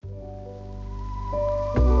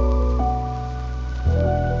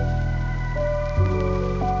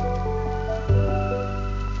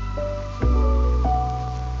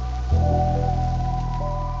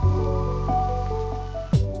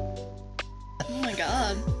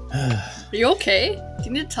God. Are you okay? Do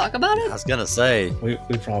you need to talk about I it? was gonna say, We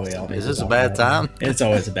probably all need is to this a talk bad about time? it. It's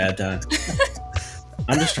always a bad time.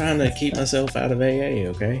 I'm just trying to keep myself out of AA,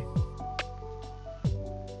 okay?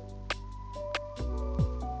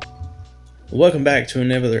 Welcome back to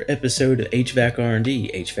another episode of HVAC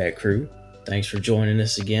R&D, HVAC Crew. Thanks for joining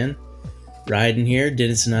us again. Ryden here.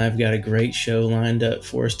 Dennis and I have got a great show lined up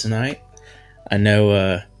for us tonight. I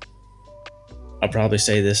know I'll probably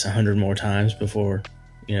say this 100 more times before,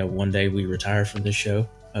 one day we retire from this show.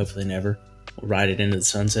 Hopefully never. We'll ride it into the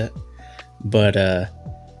sunset. But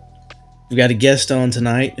we've got a guest on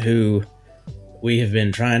tonight who we have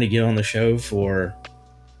been trying to get on the show for,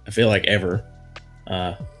 I feel like, ever.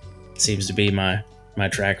 Seems to be my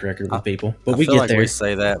track record with people. But we feel get like there. we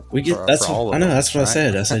say that That's for all of I know, them, that's what right? I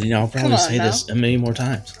said. I said, I'll Come probably on say now. this a million more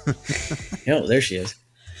times. There she is.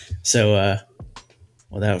 So,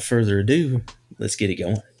 without further ado, let's get it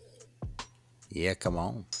going. Yeah, come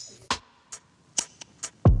on.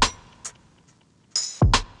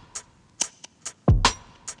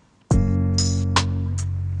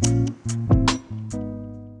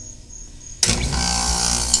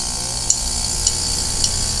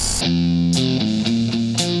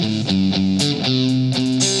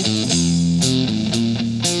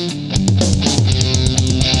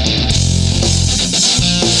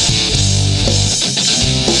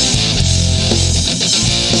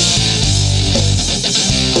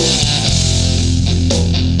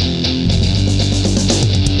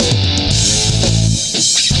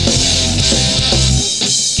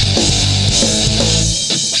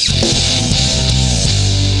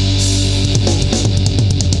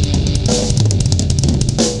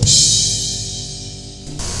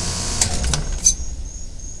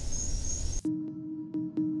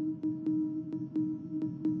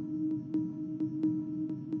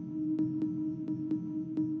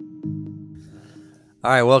 All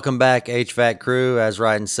right, welcome back, HVAC Crew. As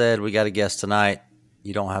Ryden said, we got a guest tonight.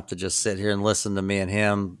 You don't have to just sit here and listen to me and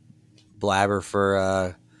him blabber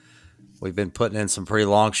for. We've been putting in some pretty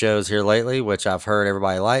long shows here lately, which I've heard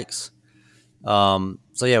everybody likes. So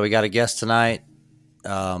yeah, we got a guest tonight.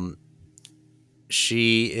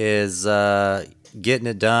 She is getting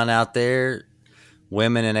it done out there.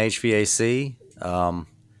 Women in HVAC.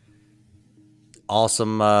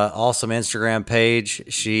 Awesome Instagram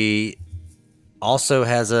page. She also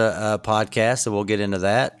has a podcast, and we'll get into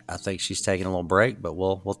that. I think she's taking a little break, but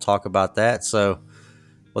we'll talk about that. So,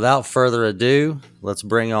 without further ado, let's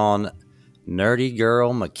bring on Nerdy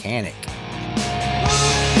Girl Mechanic.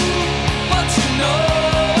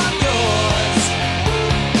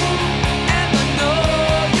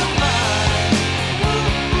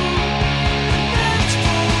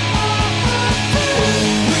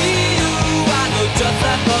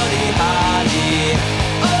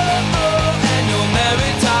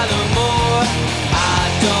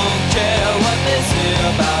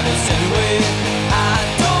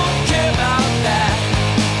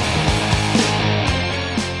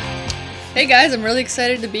 Hey guys, I'm really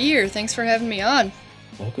excited to be here. Thanks for having me on.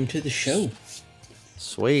 Welcome to the show.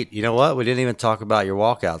 Sweet. You know what? We didn't even talk about your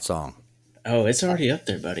walkout song. Oh, it's already up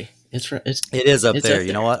there, buddy. It is up it's there. up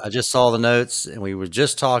You know there. what? I just saw the notes, and we were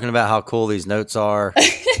just talking about how cool these notes are.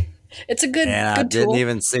 It's a good And I good didn't tool.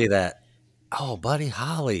 even see that. Oh, Buddy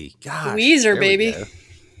Holly. Gosh. Weezer, there we baby. go.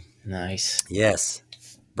 Nice. Yes.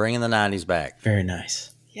 Bringing the 90s back. Very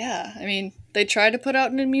nice. Yeah, I mean, they try to put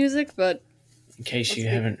out new music, but In case you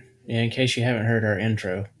haven't heard our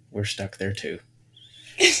intro, we're stuck there too.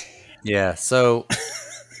 Yeah. So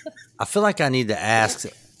I feel like I need to ask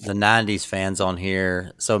the 90s fans on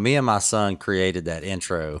here. So me and my son created that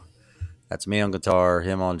intro. That's me on guitar,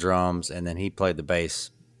 him on drums, and then he played the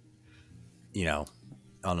bass,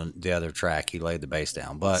 on the other track. He laid the bass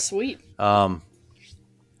down. But sweet.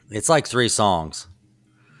 it's like 3 songs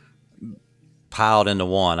piled into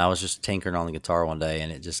one. I was just tinkering on the guitar one day,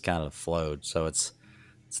 and it just kind of flowed. So it's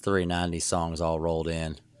 3 90s songs all rolled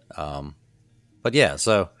in. But yeah,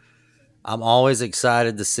 so I'm always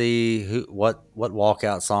excited to see what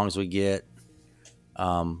walkout songs we get.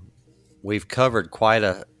 We've covered quite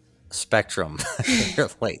a spectrum here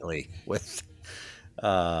lately with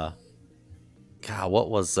God, what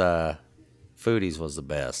was Foodies was the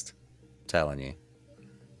best. I'm telling you.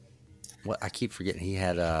 What I keep forgetting, he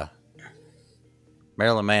had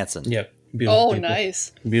Marilyn Manson. Yep. Beautiful people.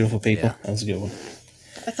 Nice. Beautiful people. Yeah. That was a good one.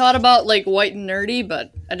 I thought about like white and nerdy,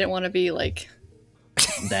 but I didn't want to be like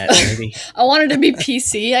That nerdy. I wanted to be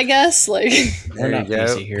PC, I guess. Like, We're not you go.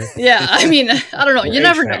 PC here. yeah. I mean, I don't know. We're You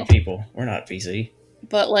never HVAC know. people. We're not PC.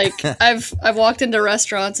 But like, I've walked into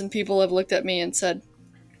restaurants and people have looked at me and said,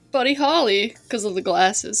 "Buddy Holly," because of the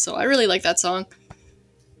glasses. So I really like that song.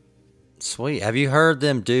 Sweet. Have you heard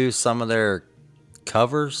them do some of their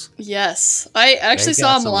covers? Yes, I actually They've saw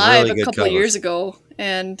got him some live really a good couple of covers. years ago,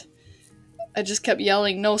 and I just kept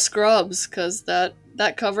yelling "No scrubs" because that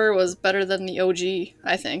cover was better than the OG.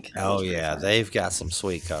 I think. Oh yeah, they've got some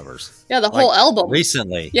sweet covers. Yeah, the Like whole album.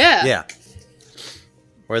 recently, Yeah. yeah,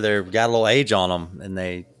 where they've got a little age on them, and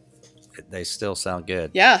they still sound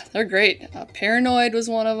good. Yeah, they're great. Paranoid was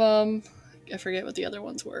one of them. I forget what the other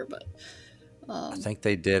ones were, but I think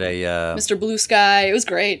they did a. Mr. Blue Sky. It was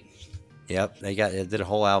great. Yep, they did a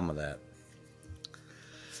whole album of that.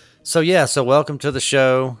 So yeah, so welcome to the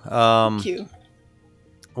show. Thank you.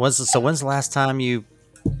 When's the last time you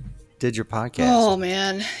did your podcast? Oh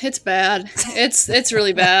man, it's bad. It's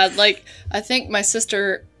really bad. Like, I think my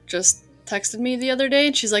sister just texted me the other day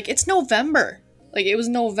and she's like, "It's November." Like, it was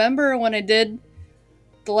November when I did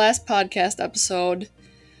the last podcast episode.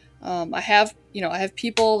 I have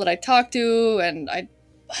people that I talk to and I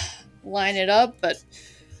line it up, but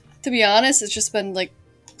to be honest, it's just been like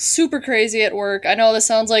super crazy at work. I know this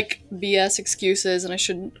sounds like BS excuses, and I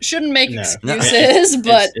shouldn't make excuses,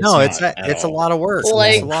 but it's a lot of work.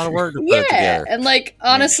 Like, it's a lot of work to put it together. And like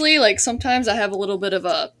honestly, like sometimes I have a little bit of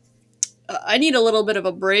I need a little bit of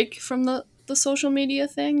a break from the social media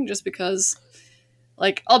thing, just because.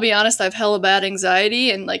 Like, I'll be honest, I have hella bad anxiety,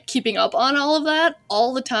 and like keeping up on all of that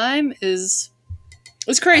all the time is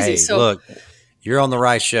crazy. Hey, so look, you're on the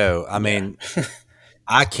right show. I mean,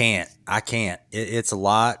 I can't. It's a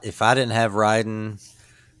lot. If I didn't have Ryden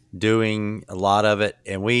doing a lot of it,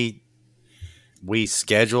 and we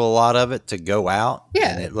schedule a lot of it to go out,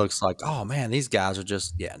 and it looks like, oh man, these guys are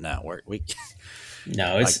just we.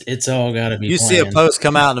 No, it's all got to be. You planned. see a post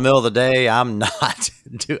come out in the middle of the day, I'm not.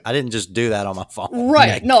 I didn't just do that on my phone.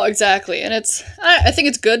 Right. No, exactly. And I think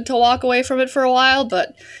it's good to walk away from it for a while,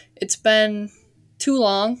 but it's been too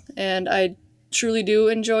long, and I truly do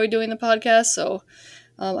enjoy doing the podcast. So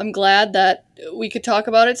I'm glad that we could talk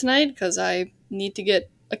about it tonight, because I need to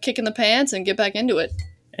get a kick in the pants and get back into it.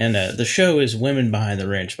 And the show is Women Behind the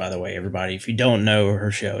Wrench, by the way, everybody. If you don't know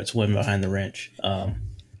her show, it's Women Behind the Wrench.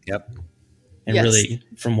 Yep. And really,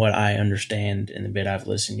 from what I understand in the bit I've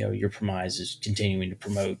listened, your premise is continuing to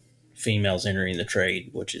promote females entering the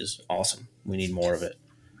trade, which is awesome. We need more of it.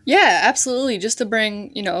 Yeah, absolutely. Just to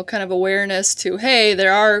bring, kind of awareness to, hey,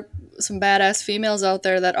 there are some badass females out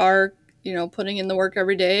there that are, putting in the work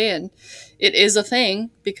every day. And it is a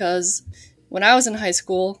thing, because when I was in high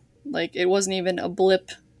school, like, it wasn't even a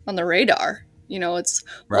blip on the radar. It's,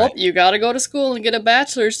 right. You got to go to school and get a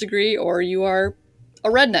bachelor's degree, or you are a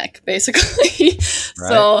redneck, basically. Right.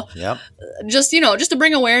 So just to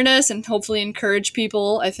bring awareness and hopefully encourage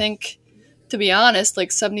people. I think, to be honest, like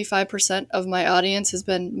 75% of my audience has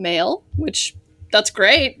been male, which that's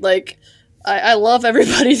great. Like, I love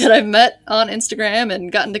everybody that I've met on Instagram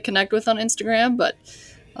and gotten to connect with on Instagram, but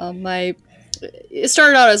it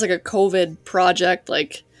started out as like a COVID project,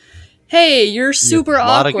 like, hey, you're super awkward. A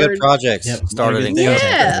lot of good projects started in COVID.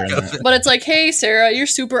 Yeah, but it's like, hey, Sarah, you're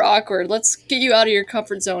super awkward. Let's get you out of your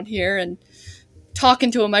comfort zone here and talk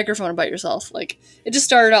into a microphone about yourself. Like, it just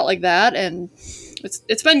started out like that, and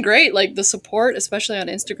it's been great. Like, the support, especially on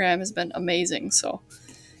Instagram, has been amazing. So,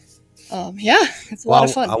 it's a lot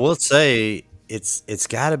of fun. I will say it's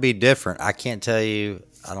got to be different. I can't tell you.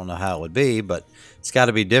 I don't know how it would be, but it's got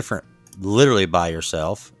to be different. Literally by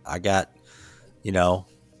yourself. I got,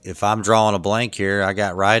 if I'm drawing a blank here, I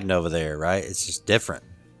got Ryden over there, right? It's just different.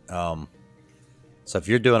 So if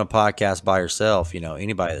you're doing a podcast by yourself,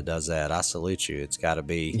 anybody that does that, I salute you. It's got to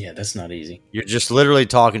be. Yeah, that's not easy. You're just literally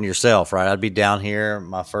talking to yourself, right? I'd be down here,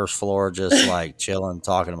 my first floor, just like chilling,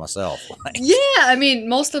 talking to myself. Yeah, I mean,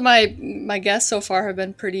 most of my guests so far have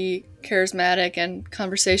been pretty charismatic and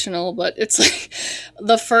conversational, but it's like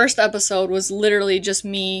the first episode was literally just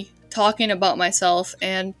me talking about myself,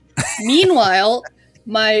 and meanwhile,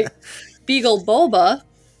 my beagle Boba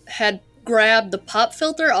had grabbed the pop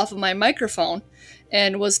filter off of my microphone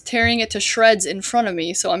and was tearing it to shreds in front of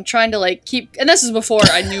me. So I'm trying to like keep, and this is before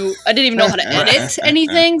I didn't even know how to edit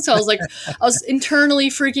anything. So I was internally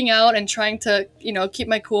freaking out and trying to, keep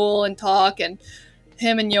my cool and talk, and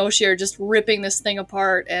him and Yoshi are just ripping this thing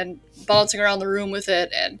apart and bouncing around the room with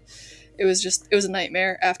it. And it was a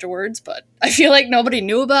nightmare afterwards, but I feel like nobody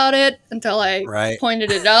knew about it until I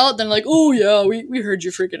pointed it out. Then like, oh yeah, we heard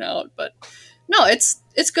you freaking out. But no,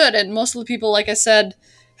 it's good. And most of the people, like I said,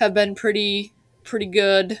 have been pretty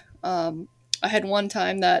good. I had one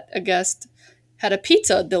time that a guest had a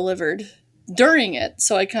pizza delivered during it,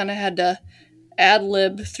 so I kind of had to ad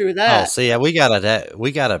lib through that. Oh, see, yeah, we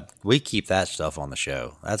keep that stuff on the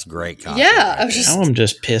show. That's great content. Yeah, I'm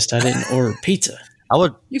just pissed I didn't order pizza. I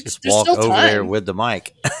would just There's walk still over there time. with the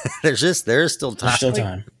mic. There is still There's time. still Like,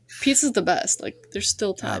 time. Pizza's the best. Like, there's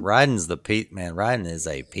still time. Ryden's the man. Ryden is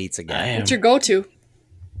a pizza I guy. am. What's your go-to?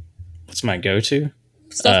 What's my go-to?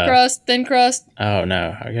 Stuffed crust, thin crust? Oh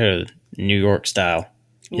no, I go to New York style.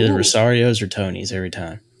 Either Ooh. Rosario's or Tony's every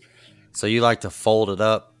time. So you like to fold it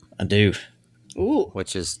up, I do. Ooh.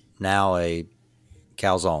 which is now a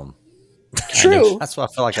calzone. True. That's what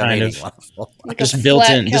I feel like I'm Kind eating. of. Like This a flat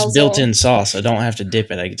built-in calzone. sauce. I don't have to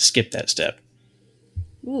dip it. I get to skip that step.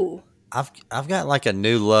 Ooh. I've got like a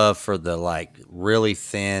new love for the like really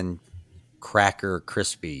thin cracker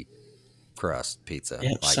crispy crust pizza.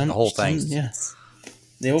 Yeah, Like the whole thing. yeah.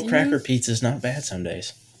 The old Do cracker you- pizza's not bad some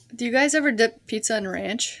days. Do you guys ever dip pizza in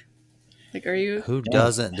ranch? Like, are you? Who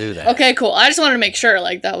doesn't do that? Okay, cool. I just wanted to make sure,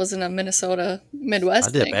 like, that wasn't a Minnesota Midwest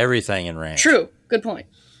I dip thing. everything in ranch. True. Good point.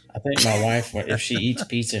 I think my wife, if she eats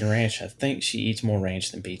pizza and ranch, I think she eats more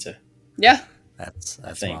ranch than pizza. Yeah. That's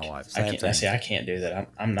I think. my wife. I Same can't. thing. See, I can't do that.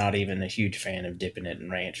 I'm not even a huge fan of dipping it in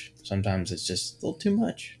ranch. Sometimes it's just a little too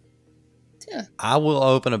much. Yeah. I will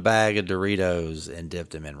open a bag of Doritos and dip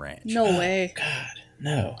them in ranch. No way. God,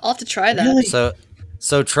 no. I'll have to try that. Really?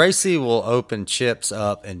 So Tracy will open chips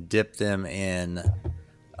up and dip them in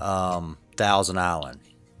Thousand Island.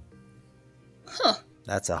 Huh.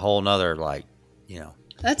 That's a whole nother That's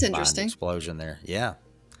mind interesting. explosion there. Yeah.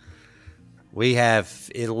 We have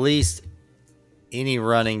at least any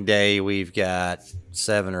running day, we've got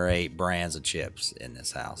 7 or 8 brands of chips in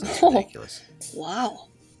this house. It's Oh. ridiculous. Wow.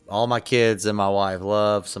 All my kids and my wife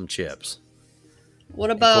love some chips. What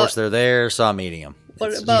Of course, about they're there, so I'm eating them.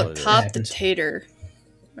 what It's about what it is. top the happens. tater?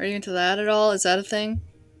 Are you into that at all? Is that a thing?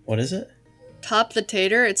 What is it? Top the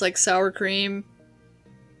tater? It's like sour cream.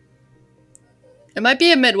 It might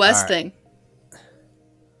be a Midwest All right. thing.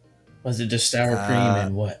 Was it just sour cream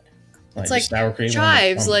and what? It's just like sour cream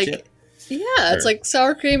chives, on the like chip? yeah, it's Or- like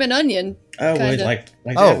sour cream and onion. Oh, well, kinda. like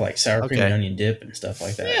they Oh, have like sour cream okay. and onion dip and stuff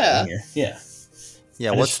like that. Yeah. in here. Yeah.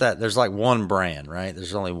 Yeah, I what's just- that? There's like one brand, right?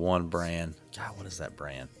 There's only one brand. God, what is that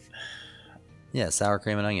brand? Yeah, sour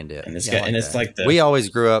cream and onion dip. And it's Yeah, I got- and it's that. like the- we always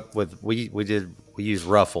grew up with we used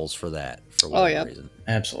Ruffles for that for whatever yeah. reason.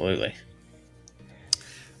 Absolutely.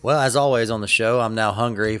 Well, as always on the show, I'm now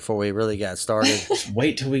hungry before we really got started. Just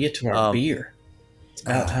wait till we get to our beer. It's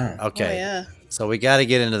about time. Okay, Oh yeah. so we got to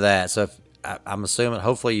get into that. So I'm assuming,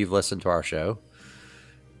 hopefully, you've listened to our show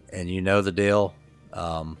and you know the deal.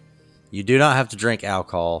 You do not have to drink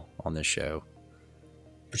alcohol on this show,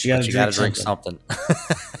 But you got but to you got to drink drink something.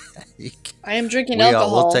 something. I am drinking We'll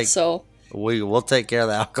alcohol, take- so We'll take care of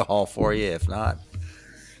the alcohol for you if not.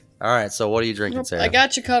 All right, so what are you drinking, Sarah? I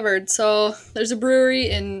got you covered. So there's a brewery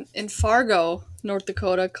in Fargo, North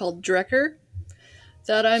Dakota called Drecker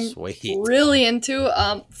that I'm Sweet. really into.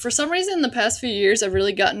 For some reason, in the past few years, I've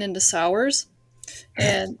really gotten into sours.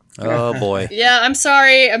 And Oh boy. yeah, I'm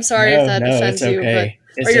sorry if that offends it's you, okay.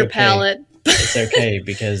 but It's or your okay. palate. It's okay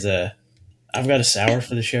because I've got a sour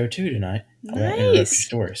for the show too tonight. I won't interrupt your Nice.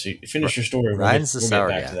 story. So you finish your story. Ryan's the we'll sour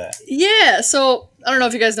get back guy. to that. Yeah, so I don't know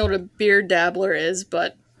if you guys know what a beer dabbler is,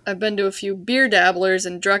 but I've been to a few beer dabblers,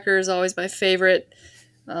 and Drecker is always my favorite.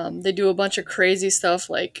 They do a bunch of crazy stuff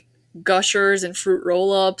like gushers and fruit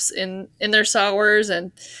roll-ups in their sours,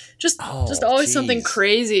 and just always something geez.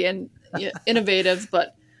 crazy and innovative.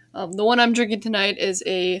 But the one I'm drinking tonight is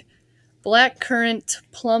a black currant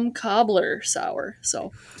plum cobbler sour.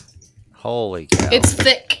 So Holy cow. it's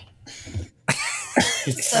thick.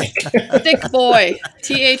 Thick boy.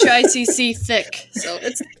 THICC thick. So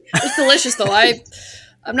it's delicious though.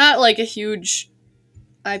 I'm not like a huge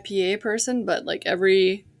IPA person, but like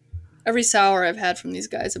every sour I've had from these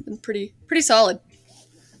guys have been pretty solid.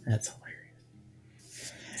 That's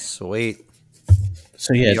hilarious. Sweet.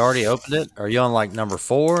 So yeah, You already opened it? Are you on like number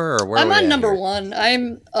 4 or where? I'm are we on at number here? 1.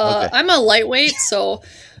 I'm Okay. I'm a lightweight, so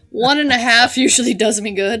 1.5 usually does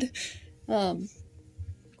me good.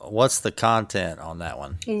 What's the content on that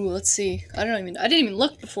one? Ooh, let's see. I didn't even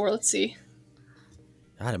look before. Let's see.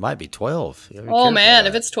 God, it might be 12. You gotta be Oh careful man, of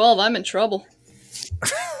if that. it's 12, I'm in trouble.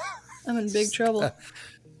 I'm in big trouble.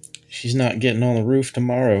 she's not getting on the roof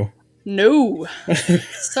tomorrow. No.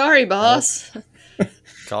 Sorry, boss.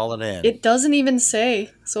 Call it in. It doesn't even say,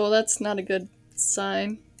 so that's not a good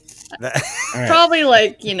sign. All right, Probably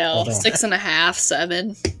like, Hold on. 6.5,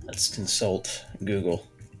 7. let's consult Google.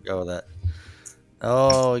 Go with that.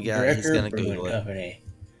 Oh, yeah, he's Drecker going to Brewing Google it. Company.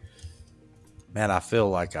 Man, I feel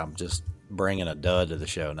like I'm just bringing a dud to the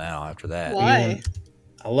show now after that. Why?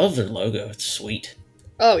 I love their logo. It's sweet.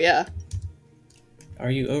 Oh yeah.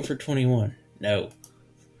 Are you over 21? No.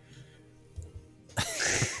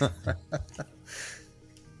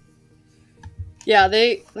 Yeah,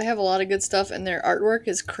 they have a lot of good stuff, and their artwork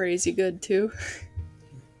is crazy good too.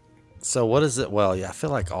 So what is it? Well, yeah, I feel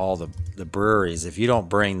like all the breweries, if you don't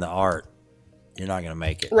bring the art, you're not going to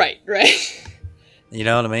make it. Right, right. You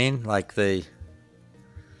know what I mean? Like the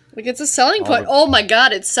Like it's a selling all point. the. Oh my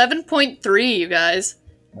god, it's 7.3, you guys.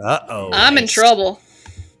 Uh-oh. I'm in Nice. trouble.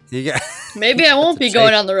 You got. Maybe you I got won't the be chase-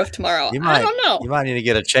 going on the roof tomorrow. You I might. don't know. You might need to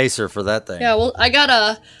get a chaser for that thing. Yeah, well, I got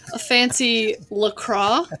a fancy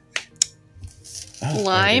LaCroix Oh, there it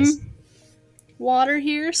lime is. water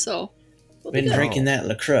here, so we'll be Been good. drinking that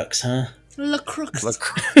LaCroix, huh? LaCroix.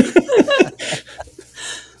 Look,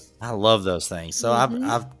 I love those things. So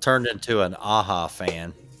I've turned into an AHA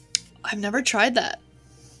fan. I've never tried that.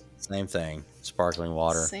 Same thing. Sparkling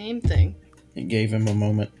water. Same thing. It gave him a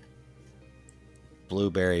moment.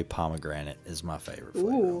 Blueberry pomegranate is my favorite flavor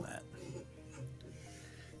Ooh. on that.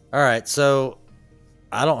 All right, so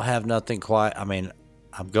I don't have nothing quite. I mean,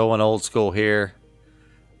 I'm going old school here.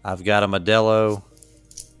 I've got a Modelo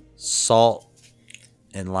salt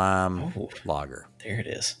and lime Oh. lager. There it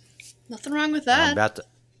is. Nothing wrong with And I'm that. about to.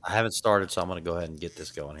 I haven't started, so I'm going to go ahead and get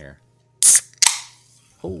this going here.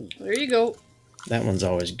 Oh, There you go. That one's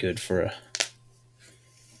always good for a.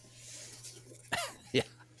 yeah.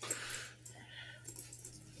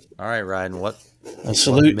 All right, Ryden. What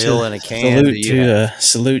salute meal to in a can do you have?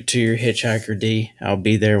 salute to your hitchhiker D. I'll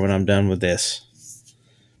be there when I'm done with this.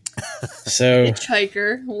 So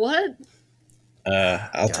Hitchhiker. What?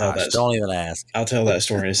 I'll tell Gosh, that. don't even ask. I'll tell that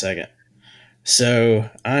story in a second. So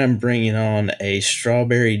I'm bringing on a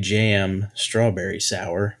strawberry jam strawberry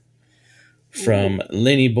sour from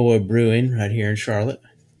Lenny Boy Brewing right here in Charlotte.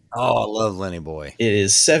 Oh, I love Lenny Boy. It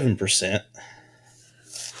is 7%.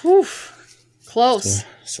 Whew. Close.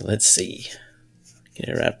 So let's see. Get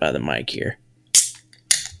it right by the mic here.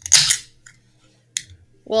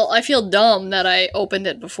 Well, I feel dumb that I opened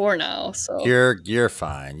it before now, so You're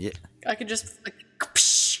fine. I could just like,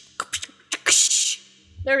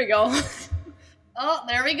 there we go. Oh,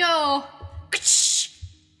 there we go.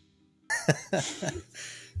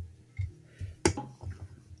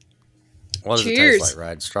 What does it Cheers. taste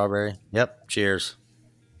like, Ryden? Strawberry? Yep. Cheers.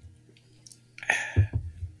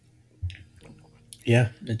 Yeah,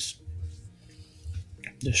 it's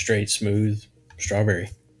just straight smooth strawberry.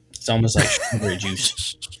 It's almost like strawberry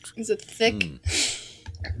juice. Is it thick?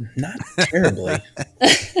 Not terribly.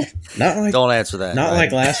 Not like Don't answer that. not Ryden.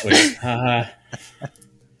 like last week. Haha.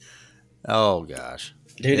 Oh gosh,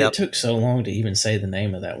 Dude, Yep. it took so long to even say the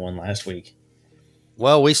name of that one last week.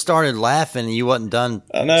 Well, we started laughing and you wasn't done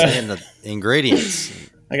I know. saying the ingredients.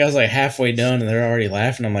 Like I was like halfway done and they're already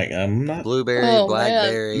laughing. I'm like, I'm not Blueberry, Oh,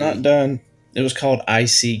 blackberry. not done. It was called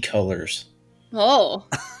Icy Colors. Oh,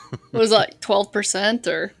 it was like 12%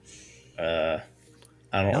 or I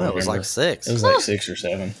don't No, remember. it was like 6. It was like 6 or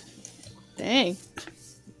 7. dang.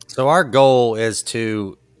 So our goal is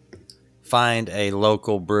to find a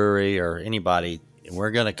local brewery or anybody. And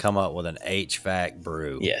we're going to come up with an HVAC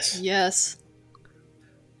brew. Yes. Yes.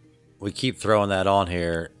 We keep throwing that on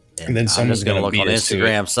here. And then I'm someone's just gonna gonna look beat on us to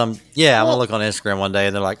Instagram. I'm Well- gonna look on Instagram one day,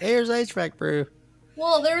 and they're like, "Hey, here's HVAC brew."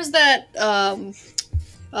 Well, there was that, I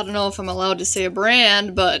don't know if I'm allowed to say a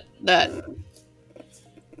brand, but that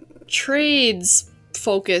trades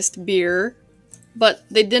focused beer, but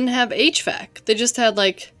they didn't have HVAC. They just had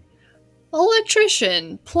like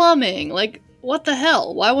electrician, plumbing. Like, what the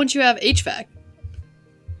hell? Why wouldn't you have HVAC?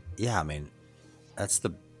 Yeah, I mean, that's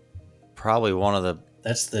probably one of the.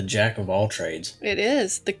 That's the jack of all trades. It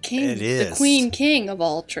is the king, It the is. queen king of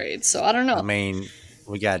all trades. So I don't know. I mean,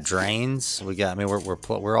 we got drains. We got. I mean,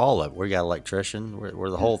 we're all of. We got electrician. We're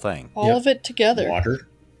the whole thing. All Yep. of it together. Water.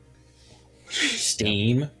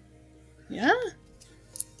 Steam. Yeah.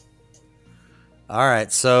 All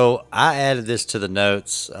right, so I added this to the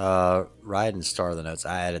notes. Ryden started the notes.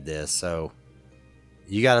 I added this. So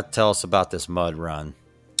you got to tell us about this mud run.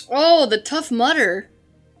 Oh, the Tough Mudder.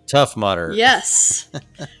 Tough Mudder. Yes.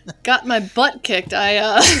 Got my butt kicked.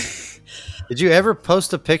 Did you ever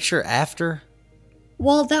post a picture after?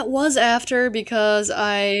 Well, that was after because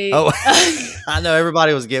I. Oh, I know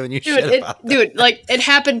everybody was giving you shit about that. Dude, like it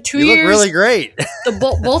happened 2 You years. look really great.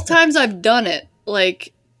 Both times I've done it,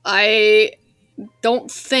 like I don't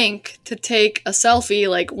think to take a selfie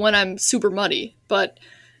like when I'm super muddy, but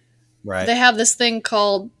Right. they have this thing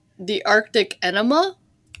called the Arctic enema,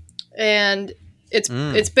 and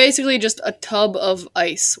it's basically just a tub of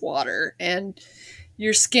ice water, and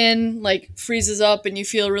your skin like freezes up and you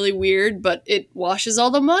feel really weird, but it washes all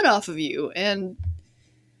the mud off of you. And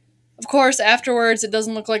of course, afterwards, it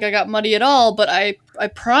doesn't look like I got muddy at all, but I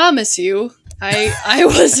promise you, I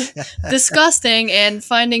was disgusting and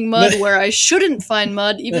finding mud where I shouldn't find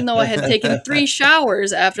mud, even though I had taken 3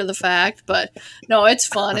 showers after the fact. But no, it's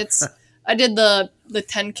fun. I did the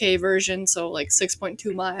 10K version, so like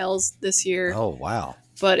 6.2 miles this year. Oh, wow.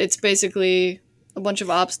 But it's basically a bunch of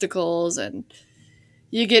obstacles and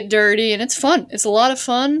you get dirty and it's fun. It's a lot of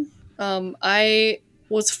fun. I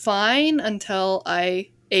was fine until I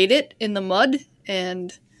ate it in the mud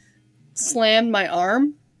and slammed my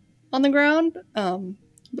arm on the ground. But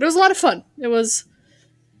it was a lot of fun. It was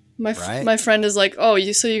my friend is like, "Oh,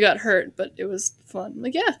 you got hurt, but it was fun." I'm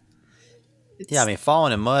like, yeah. Yeah, I mean,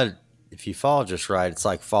 falling in mud, if you fall just right, it's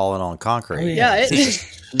like falling on concrete. Oh, Yeah,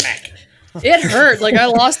 Smack. it hurt. Like I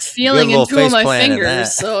lost feeling in 2 of my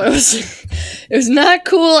fingers, so it was not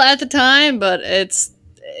cool at the time, but it's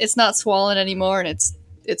not swollen anymore, and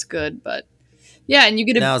it's good. But yeah, and you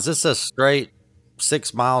get Now, is this a straight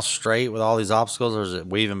 6 miles straight with all these obstacles, or is it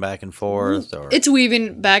weaving back and forth? Or it's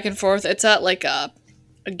weaving back and forth. It's at like a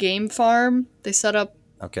game farm. They set up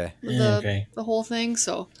okay, the whole thing,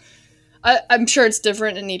 so I'm sure it's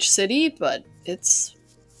different in each city, but it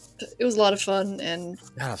was a lot of fun. And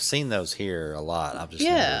God, I've seen those here a lot. I've just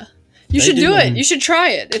yeah, you should do it. You should try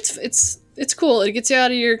it. It's cool. It gets you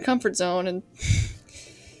out of your comfort zone. And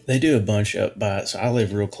they do a bunch up by. So I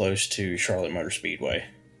live real close to Charlotte Motor Speedway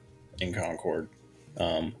in Concord,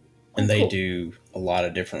 and they cool. do a lot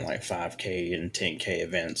of different like 5K and 10K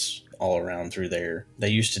events all around through there. They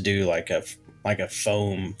used to do like a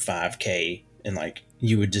foam 5K, and like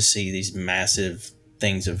you would just see these massive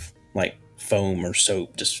things of like foam or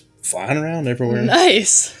soap just flying around everywhere.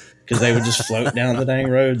 Nice. Because they would just float down the dang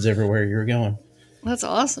roads everywhere you were going. That's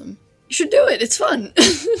awesome. You should do it. It's fun.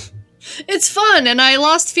 It's fun, and I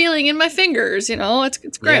lost feeling in my fingers.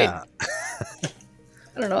 It's great. Yeah.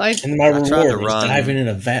 I don't know. And my reward was diving in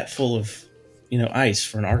a vat full of ice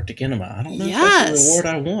for an Arctic enema. I don't know if that's the reward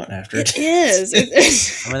I want after it. It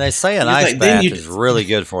is. I mean, they say an ice bath is really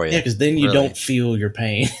good for you. Yeah, because then you don't feel your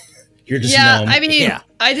pain. You're just numb. I mean,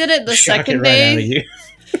 I did it the second day.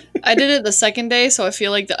 I did it the second day, so I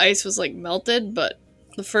feel like the ice was like melted. But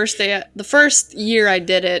the first year I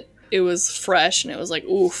did it, it was fresh, and it was like,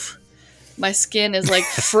 oof, my skin is like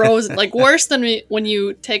frozen, like worse than when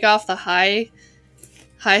you take off the high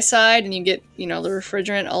side and you get the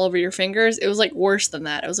refrigerant all over your fingers. It was like worse than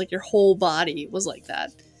that. It was like your whole body was like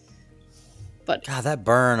that. But God, that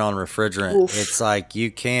burn on refrigerant, oof. It's like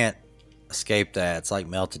you can't escape that. It's like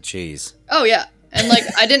melted cheese. Oh yeah, and like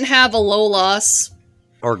I didn't have a low loss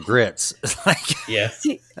or grits.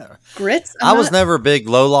 Grits. I was never a big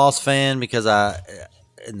low loss fan because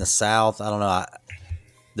in the South, I don't know,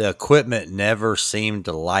 the equipment never seemed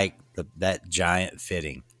to like that giant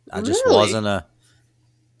fitting. I just wasn't a.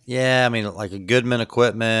 Yeah, I mean, like a Goodman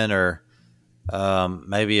equipment or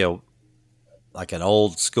maybe an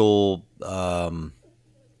old school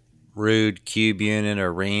Rude cube unit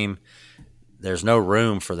or ream. There's no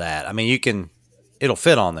room for that. I mean, it'll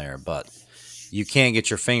fit on there, but you can't get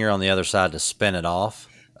your finger on the other side to spin it off.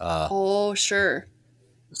 Oh, sure.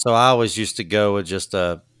 So I always used to go with just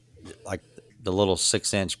like the little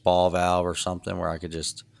 6-inch ball valve or something where I could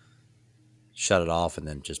just shut it off and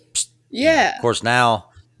then just. Psst, yeah. Of course, now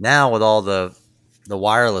with all the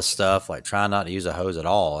wireless stuff, like trying not to use a hose at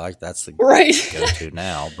all, like that's the go-to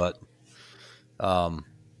now. But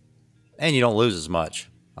and you don't lose as much,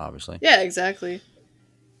 obviously. Yeah, exactly.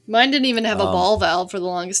 Mine didn't even have a ball valve for the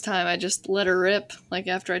longest time. I just let her rip. Like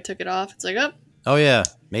after I took it off, it's like up. Oh yeah,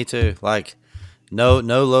 me too. Like no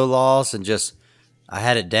low loss, and just I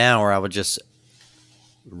had it down where I would just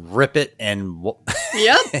rip it and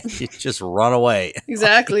yep, just run away.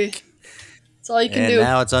 Exactly. That's all you can do. And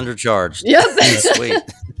now it's undercharged. Yep. Sweet.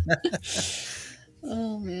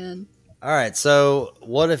 Oh man. All right. So,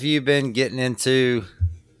 what have you been getting into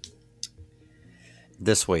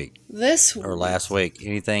this week? Or last week?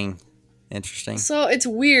 Anything interesting? So it's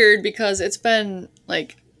weird because it's been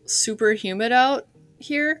like super humid out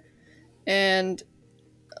here, and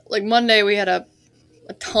like Monday we had a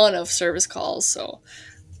ton of service calls. So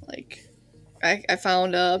like I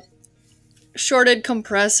found a shorted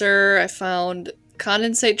compressor. I found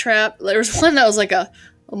condensate trap. There was one that was like a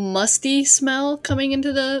musty smell coming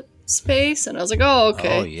into the space, and I was like, oh,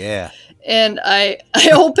 okay. Oh yeah. And I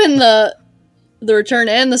opened the return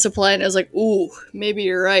and the supply, and I was like, ooh, maybe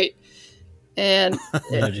you're right. And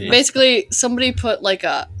basically somebody put like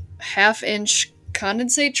a 1/2-inch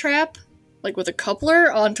condensate trap, like with a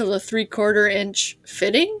coupler, onto the 3/4 inch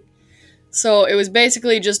fitting. So it was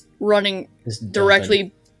basically just running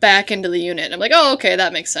directly back into the unit. I'm like, oh, okay,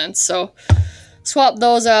 that makes sense. So swapped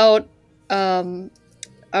those out. I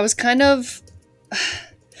was kind of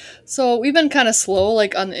So we've been kind of slow,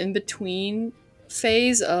 like on the in between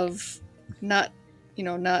phase of not,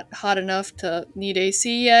 not hot enough to need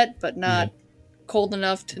AC yet, but not cold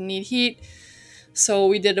enough to need heat. So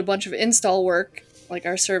we did a bunch of install work, like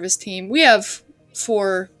our service team. We have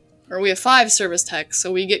 5 service techs,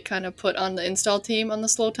 so we get kind of put on the install team on the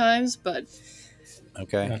slow times, but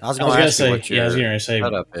Okay. I I was was going to gonna ask you say, what yeah, I was your gonna say,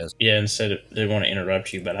 setup is. yeah. Instead, didn't want to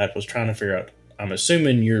interrupt you, but I was trying to figure out. I'm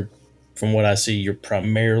assuming from what I see, you're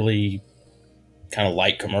primarily kind of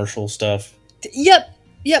light commercial stuff. yep.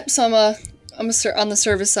 So on the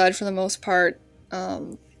service side for the most part.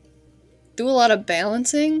 Do a lot of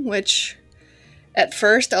balancing, which at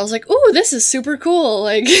first I was like, "Ooh, this is super cool!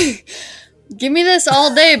 Like, give me this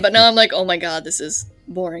all day." But now I'm like, "Oh my god, this is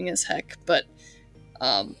boring as heck." But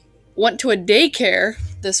went to a daycare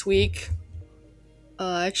this week.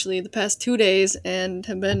 Actually, the past 2 days, and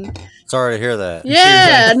have been. Sorry to hear that.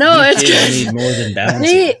 Yeah, no, it's kids need more than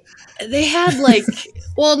balancing. They had like,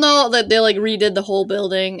 well, no, that they like redid the whole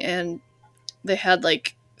building, and they had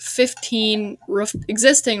like 15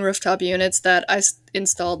 existing rooftop units that I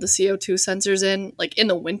installed the CO2 sensors in, like in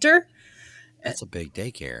the winter. That's a big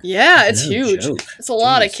daycare. Yeah, it's No huge. joke. It's a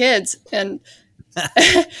lot of Jeez. kids, and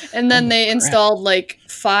and then they crap. installed like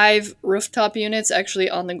 5 rooftop units actually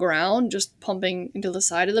on the ground, just pumping into the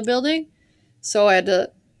side of the building. So I had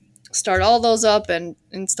to start all those up and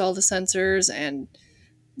install the sensors, and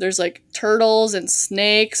there's like turtles and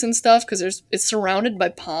snakes and stuff because it's surrounded by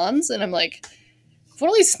ponds, and I'm like, if one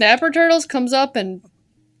of these snapper turtles comes up and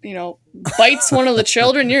bites one of the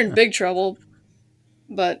children, you're in big trouble.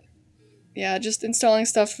 But yeah, just installing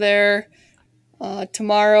stuff there.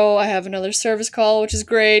 Tomorrow I have another service call, which is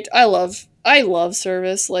great. I love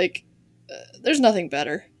service. Like, there's nothing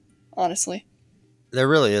better, honestly. There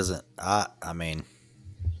really isn't. I mean,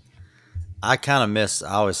 I kind of miss.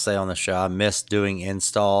 I always say on the show, I miss doing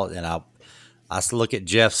install, and I look at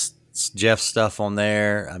Jeff's stuff on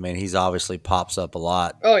there. I mean, he's obviously pops up a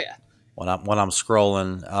lot Oh yeah. when I'm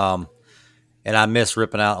scrolling. And I miss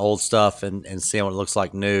ripping out old stuff and seeing what it looks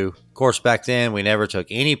like new. Of course, back then we never took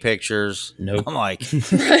any pictures. Nope. I'm like,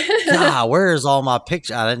 God, where's all my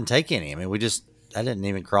pictures? I didn't take any. I mean, that didn't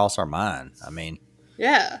even cross our mind. I mean,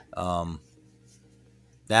 Yeah. now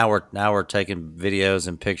we're taking videos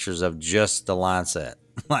and pictures of just the line set,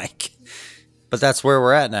 like, but that's where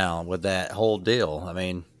we're at now with that whole deal. I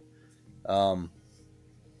mean,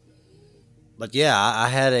 but yeah, I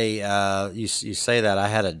had you say that I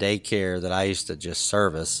had a daycare that I used to just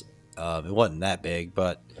service. It wasn't that big,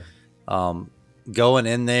 but going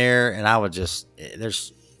in there, and I would just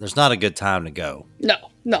there's not a good time to go.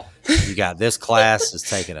 No. You got this class is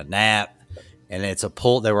taking a nap, and it's a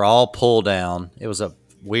pull. They were all pull down. It was a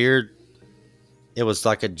weird. It was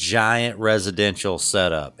like a giant residential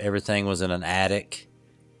setup. Everything was in an attic,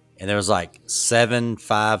 and there was like 7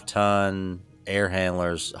 5-ton air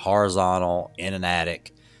handlers horizontal in an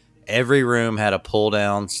attic. Every room had a pull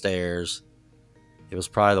down stairs. It was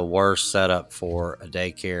probably the worst setup for a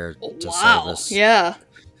daycare to service. Yeah.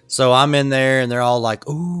 So I'm in there, and they're all like,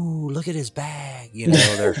 "Ooh, look at his bag!" You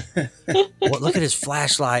know, look at his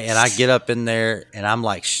flashlight. And I get up in there, and I'm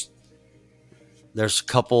like, there's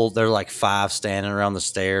like 5 standing around the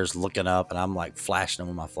stairs looking up, and I'm like flashing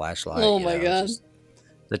them with my flashlight. Oh my God.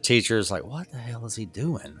 The teacher's like, "What the hell is he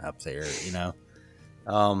doing up there?" You know.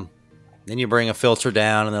 Then you bring a filter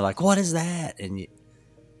down, and they're like, "What is that?" And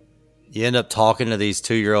you end up talking to these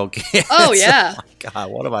 2-year-old kids. Oh yeah. Oh my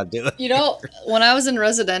God, what am I doing? When I was in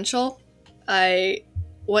residential, I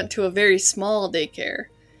went to a very small daycare,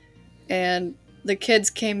 and the kids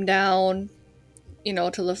came down,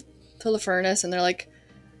 to the furnace, and they're like,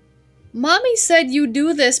 "Mommy said you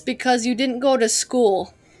do this because you didn't go to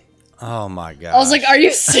school." Oh my God. I was like, "Are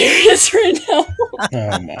you serious right now?"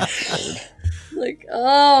 Oh my Lord. Like,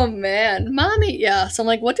 oh man, mommy. Yeah. So I'm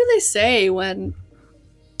like, what do they say when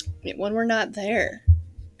we're not there?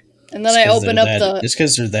 And then I open up just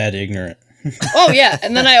because they're that ignorant. Oh yeah,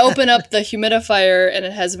 and then I open up the humidifier,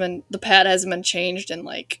 and the pad hasn't been changed in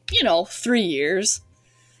 3 years.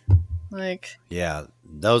 Like, yeah,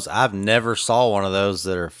 those I've never saw one of those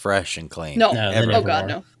that are fresh and clean. no, Ever. oh god,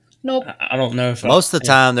 no, nope. I don't know if Most of the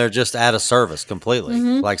time they're just out of service completely.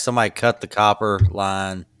 Mhm. Like somebody cut the copper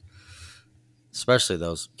line, especially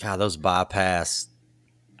those bypass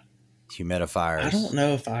humidifiers. I don't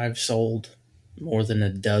know if I've sold more than a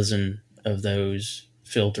dozen of those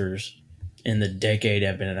filters in the decade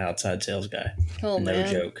I've been an outside sales guy. Oh No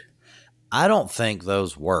man, joke. I don't think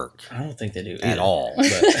those work I don't think they do at either, all.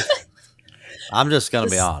 But I'm just gonna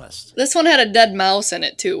be This- honest. This one had a dead mouse in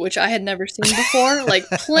it too, which I had never seen before. Like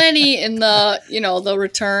plenty in the, the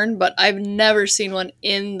return, but I've never seen one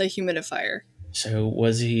in the humidifier. So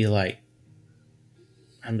was he like?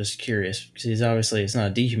 I'm just curious because he's obviously it's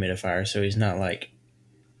not a dehumidifier, so he's not like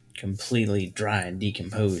completely dry and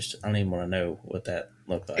decomposed. I don't even want to know what that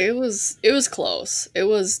looked like. It was close. It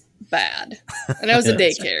was bad. And it was a Yeah.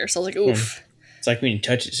 daycare, so I was like, oof. It's like when you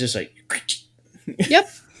touch it, it's just like.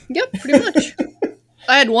 Yep, pretty much.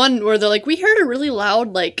 I had one where they're like, we heard a really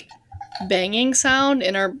loud like banging sound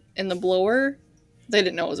in the blower. They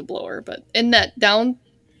didn't know it was a blower, but in that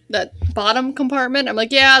bottom compartment, I'm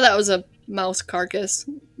like, yeah, that was a mouse carcass,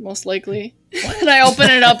 most likely. And I open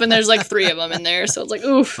it up and there's like 3 of them in there, so it's like,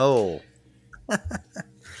 oof. Oh,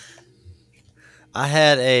 I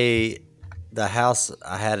had the house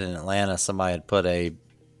I had in Atlanta. Somebody had put a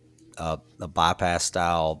bypass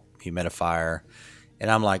style humidifier,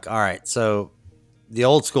 and I'm like, all right, so the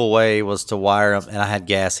old school way was to wire them, and I had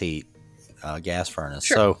gas heat, gas furnace.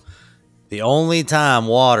 Sure. So the only time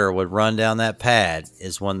water would run down that pad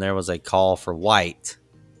is when there was a call for white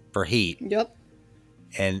for heat, Yep.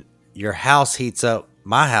 and your house heats up.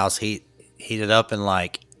 My house heated up in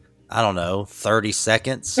like, I don't know, 30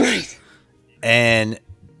 seconds, and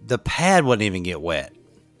the pad wouldn't even get wet.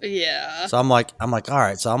 Yeah. So I'm like, all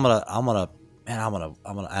right. So I'm gonna,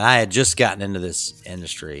 and I had just gotten into this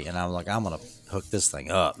industry, and I'm like, I'm gonna hook this thing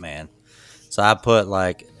up, man. So I put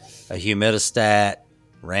like a humidistat,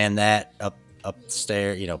 ran that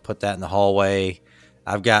upstairs, put that in the hallway.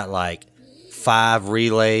 I've got like 5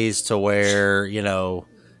 relays to where,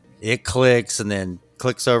 it clicks and then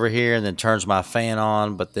clicks over here and then turns my fan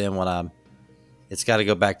on. But then when it's got to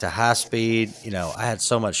go back to high speed. I had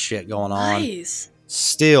so much shit going on. Nice.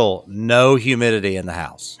 Still no humidity in the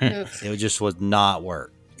house. Oof. It just would not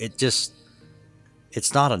work. It's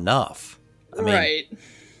not enough. I mean, Right.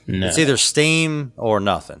 No. it's either steam or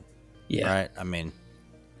nothing. Yeah. Right? I mean,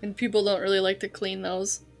 And people don't really like to clean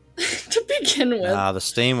those to begin with. the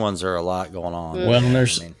steam ones are a lot going on. Well, and I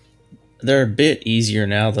mean, they're a bit easier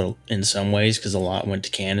now though in some ways because a lot went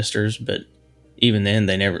to canisters, but even then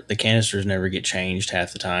the canisters never get changed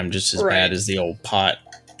half the time, just as Right. bad as the old pot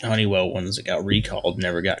Honeywell ones that got recalled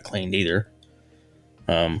never got cleaned either.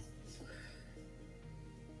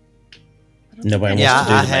 Nobody wants to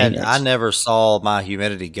do the maintenance. I never saw my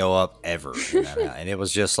humidity go up ever in that house. And it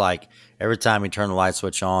was just like every time you turn the light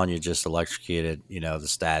switch on, you just electrocuted. The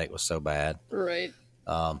static was so bad. Right.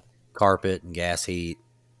 Carpet and gas heat,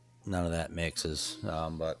 none of that mixes.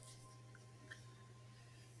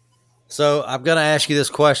 So I'm going to ask you this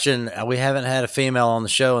question. We haven't had a female on the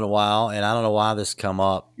show in a while, and I don't know why this come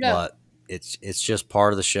up, Yeah. but it's just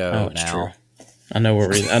part of the show Oh, it's now. true. I know where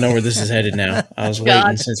this is headed now. I was God.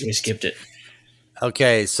 waiting since we skipped it.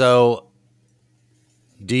 Okay, so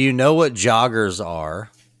do you know what joggers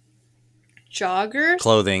are? Joggers?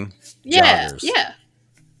 Clothing. Yeah. Joggers. Yeah,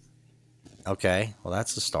 Okay, well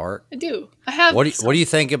that's the start. I do. I have What do you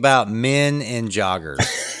think about men in joggers?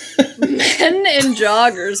 men in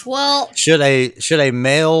joggers. Well, Should a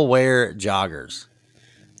male wear joggers?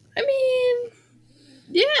 I mean,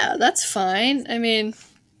 yeah, that's fine. I mean,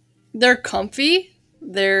 they're comfy.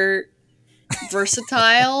 They're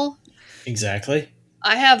versatile. Exactly.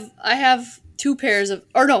 I have 2 pairs of,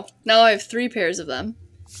 or no, now I have 3 pairs of them.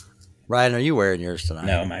 Ryan, are you wearing yours tonight?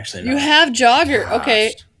 No, I'm actually You not. have jogger. Gosh.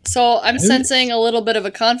 Okay, so I'm Who- sensing a little bit of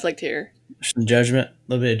a conflict here. Some judgment, a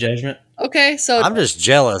little bit of judgment. Okay, so I'm just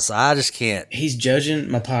jealous. I just can't. He's judging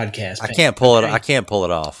my podcast. I can't pull it. I can't pull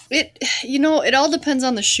it off. it all depends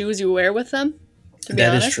on the shoes you wear with them. To be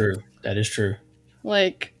That honest, is true. That is true.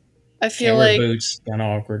 Like, I feel Can't wear like boots. Kind of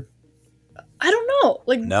awkward. I don't know.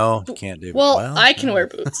 Like, No, can't do. well, I can wear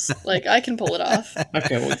boots. Like, I can pull it off.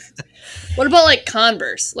 Okay. Well, What about like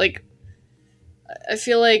Converse? Like, I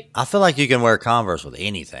feel like I feel like you can wear Converse with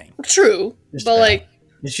anything. true, Just but about. like,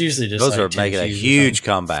 it's usually just Those like are 10 making a shoes or huge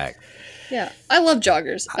comeback. yeah, I love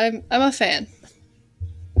joggers. I'm a fan.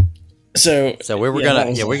 something. So we were yeah, that gonna.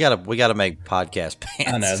 was- Yeah, we gotta make podcast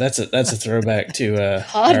pants. I know that's a throwback to our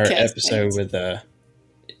Podcast episode pants.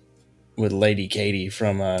 with Lady Katie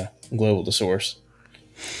from Global to Source.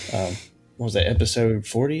 What was that, episode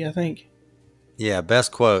 40? I think. Yeah,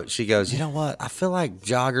 best quote. She goes, "You know what? I feel like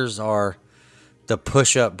joggers are the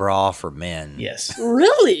push-up bra for men." Yes.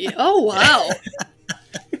 Really? Oh wow,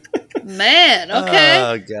 man. Okay.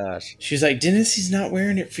 Oh gosh. She's like, Dennis, he's not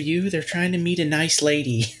wearing it for you. They're trying to meet a nice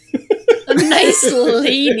lady. A nice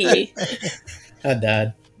lady. I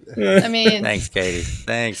died. I mean, Thanks, Katie.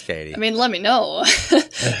 Thanks, Katie. I mean, let me know.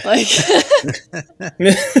 Like,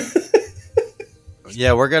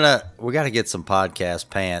 Yeah, we gotta get some podcast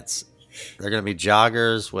pants, They're going to be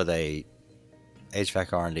joggers with a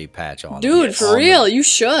HVAC R&D patch on them. Dude, for On the real, you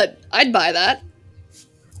should. I'd buy that.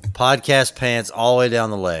 podcast pants all the way down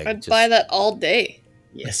the leg. I'd buy that all day.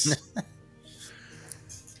 Yes.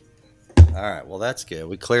 All right, well, that's good.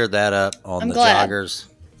 We cleared that up on I'm the glad. joggers.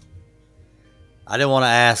 I didn't want to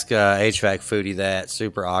ask HVAC Foodie that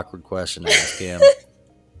super awkward question to ask him.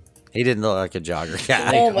 He didn't look like a jogger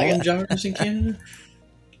guy. They Oh call my them God. joggers in Canada?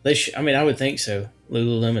 I mean, I would think so.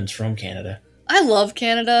 Lululemon's from Canada. I love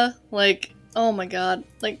Canada. Like, oh my God.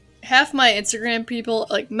 Like, half my Instagram people,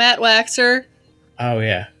 like Matt Waxer. Oh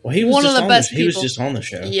yeah. Well, he was One just of the on best he was people. just on the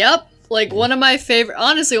show. Yep. Like, one of my favorite,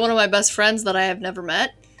 honestly, one of my best friends that I have never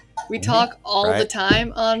met. We talk all the Right.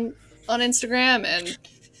 time on Instagram, and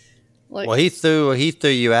like, Well, he threw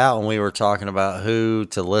you out when we were talking about who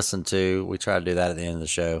to listen to. We try to do that at the end of the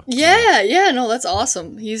show. yeah, no, that's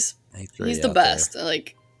awesome. He's He threw he's you the out there. best.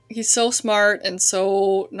 Like, he's so smart and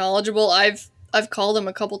so knowledgeable. I've called him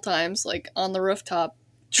a couple times, like on the rooftop,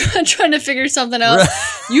 trying to figure something out.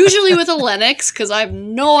 Usually with a Lennox, because I have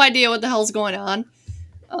no idea what the hell's going on.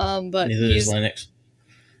 But Neither is Lennox.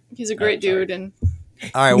 he's a great sorry. dude, and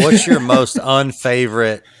All right, what's your most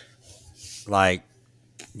unfavorite, like,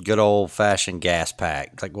 good old fashioned gas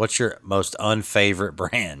pack? Like, what's your most unfavorite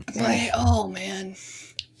brand? oh man, It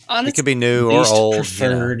honestly. could be new or Least old.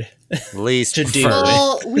 preferred. Least to do. preferred.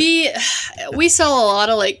 Well, we sell a lot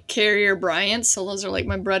of like Carrier Bryants, so those are like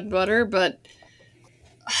my bread and butter. But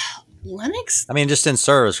Lennox, I mean, just in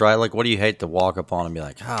service, right? Like, what do you hate to walk up on and be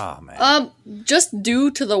like, oh, man. just due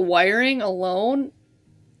to the wiring alone,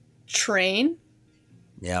 train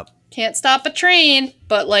Yep. can't stop a train.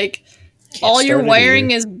 But like Can't all your start it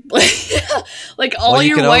wiring either. is like all Well, you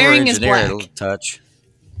your can wiring is over-engineer it black. a touch.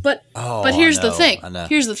 But Oh, but here's I the know, thing. I know.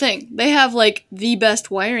 Here's the thing. They have like the best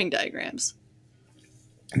wiring diagrams.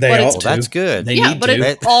 They But ought it's- to. Well, that's good. They Yeah, need but to.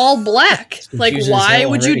 it's all black. Like, confusing as why hell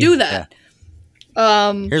would you already. do that?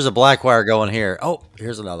 Here's a black wire going here. Oh,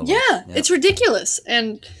 here's another one. Yeah, Yep. it's ridiculous,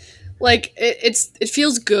 and like it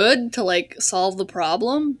feels good to like solve the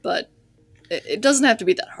problem, but it doesn't have to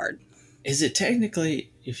be that hard. Is it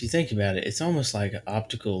technically, if you think about it, it's almost like an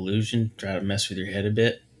optical illusion, try to mess with your head a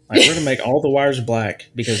bit. Like, we're going to make all the wires black,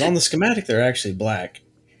 because on the schematic, they're actually black.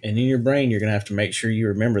 And in your brain, you're going to have to make sure you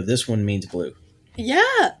remember this one means blue.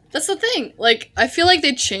 Yeah, that's the thing. Like, I feel like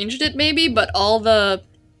they changed it maybe, but all the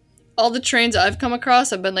trains I've come across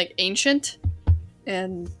have been like ancient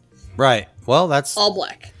and Right. Well, that's. all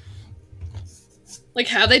black. Like,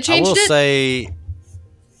 have they I changed will it? say.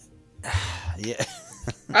 Yeah.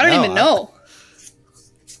 I don't No, even know.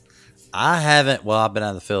 I haven't. Well, I've been out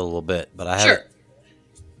of the field a little bit, but I haven't. Sure.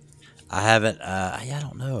 I haven't. I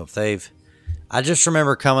don't know if they've. I just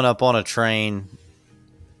remember coming up on a train,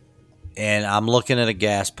 and I'm looking at a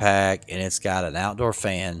gas pack, and it's got an outdoor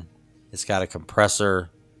fan, it's got a compressor,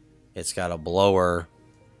 it's got a blower.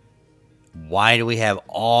 Why do we have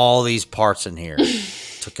all these parts in here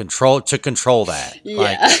to control that? Yeah.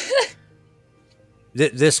 Like,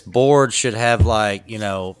 this board should have, like,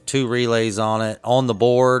 2 relays on it, on the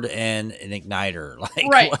board, and an igniter.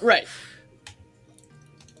 Like, right.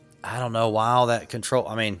 I don't know why all that control.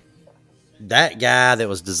 I mean, that guy that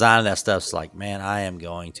was designing that stuff's like, man, I am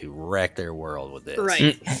going to wreck their world with this.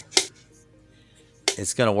 Right.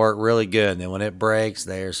 It's going to work really good. And then when it breaks,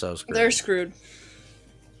 they're so screwed. They're screwed.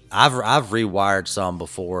 I've rewired some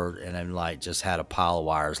before, and then like just had a pile of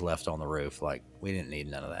wires left on the roof. Like, we didn't need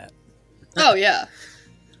none of that. Oh yeah.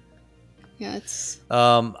 Yeah, it's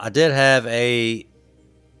I did have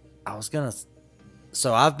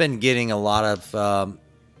so I've been getting a lot of,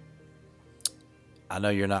 I know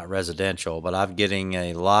you're not residential, but I'm getting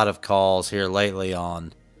a lot of calls here lately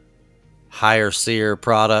on higher SEER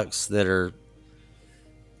products that are,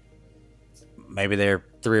 maybe they're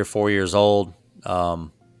 3 or 4 years old.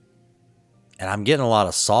 And I'm getting a lot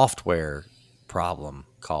of software problem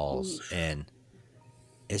calls. Oof. And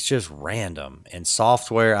it's just random. And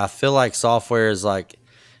software, I feel like software is like,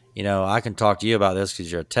 I can talk to you about this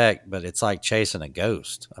because you're a tech, but it's like chasing a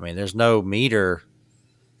ghost. I mean, there's no meter,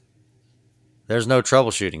 there's no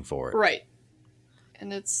troubleshooting for it. right.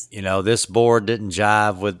 And it's This board didn't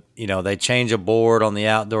jive with, they change a board on the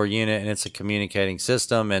outdoor unit and it's a communicating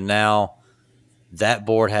system. And now that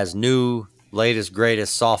board has new, latest,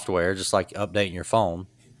 greatest software, just like updating your phone.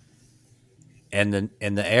 And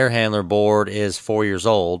the air handler board is 4 years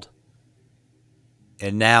old.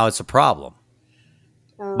 And now it's a problem.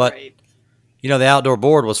 But, right. the outdoor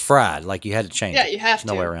board was fried. Like, you had to change it. Yeah, you have There's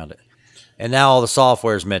no to. way around it. And now all the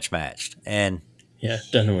software is mismatched. And Yeah,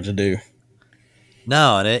 doesn't know what to do.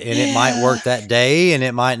 no, and it might work that day and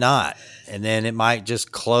it might not. and then it might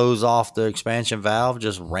just close off the expansion valve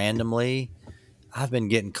just randomly. I've been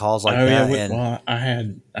getting calls like Oh yeah, that, and well, I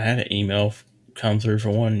had an email come through for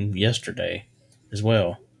one yesterday as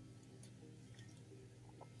well.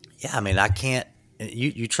 yeah, I mean, I can't.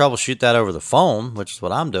 You troubleshoot that over the phone, which is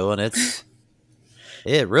what I'm doing.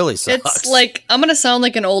 It really It's sucks. like, I'm gonna sound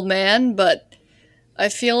like an old man, but I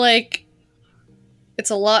feel like it's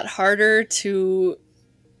a lot harder to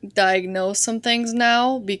diagnose some things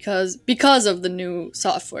now because of the new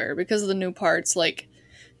software, because of the new parts, like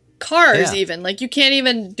cars Yeah, even. Like, you can't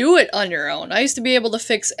even do it on your own. I used to be able to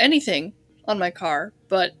fix anything on my car,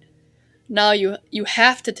 but now you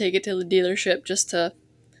have to take it to the dealership just to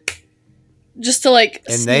like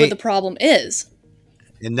and see what the they problem is.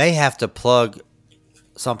 and they have to plug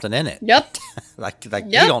something in it. Yep. Like you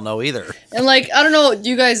Yep. don't know either. And like, I don't know, do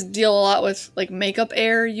you guys deal a lot with like makeup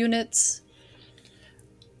air units?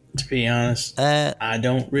 To be honest, Uh, I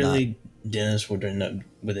don't Not. really. Dennis would end up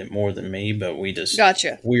with it more than me, but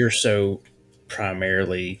Gotcha. we're so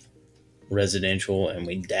primarily residential, and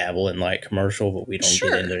we dabble in light commercial, but we don't get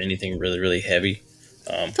Sure. into anything really really heavy.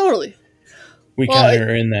 Totally. We Well, kind of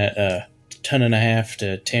are in that ton and a half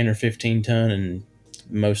to 10 or 15 ton, and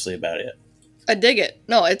mostly about it. I dig it.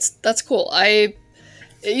 No, that's cool. It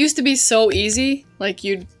used to be so easy. Like,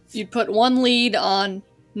 you'd put one lead on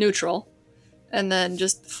neutral and then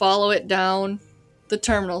just follow it down the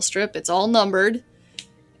terminal strip. It's all numbered,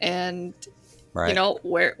 and Right.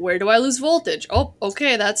 where do I lose voltage? Oh,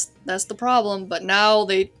 okay, that's the problem. But now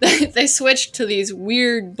they they switched to these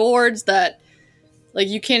weird boards that like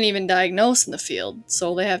you can't even diagnose in the field.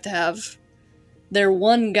 So they have to have their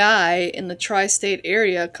one guy in the tri-state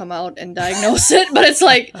area come out and diagnose it. But it's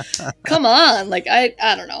like, come on, like I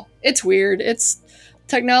don't know. It's weird. It's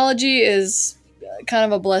technology is kind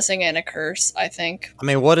of a blessing and a curse, I think. I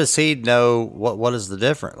mean, what does he know? What is the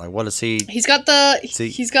difference? Like, what does he He's got the see?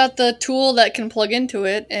 he's got the tool that can plug into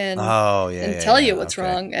it Oh, yeah, and yeah, tell you yeah. what's Okay.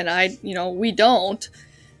 wrong, and we don't.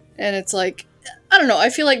 And it's like, I don't know, I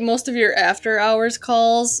feel like most of your after hours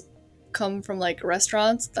calls come from like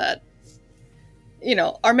restaurants that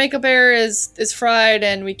our makeup air is fried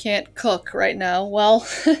and we can't cook right now. Well,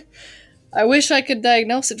 I wish I could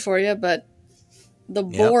diagnose it for you, but the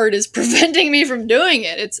Yep. board is preventing me from doing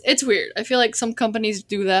it. It's weird. I feel like some companies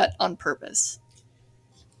do that on purpose.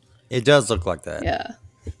 It does look like that. Yeah.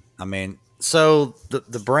 I mean, so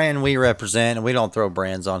the brand we represent, and we don't throw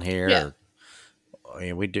brands on Yeah. here. I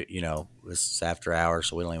mean, we do. This is after hours,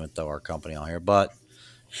 so we don't even throw our company on here. But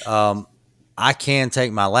um, I can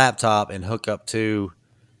take my laptop and hook up to,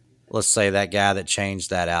 let's say, that guy that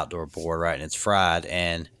changed that outdoor board, right? And it's fried,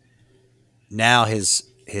 and now his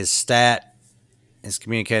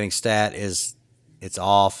communicating stat it's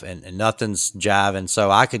off, and nothing's jiving. So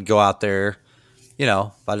I could go out there,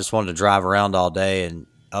 if I just wanted to drive around all day and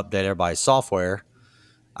update everybody's software,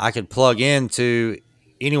 I could plug into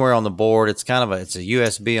anywhere on the board. It's it's a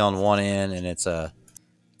USB on one end, and it's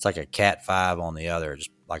like a Cat 5 on the other,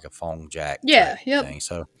 just like a phone jack Yeah. type Yep. thing.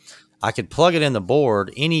 So I could plug it in the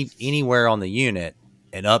board anywhere on the unit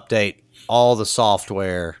and update all the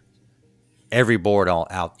software, every board all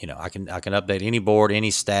out. I can update any board,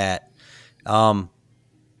 any stat.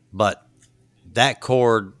 But that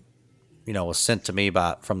cord, was sent to me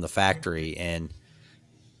from the factory, and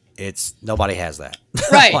it's nobody has that.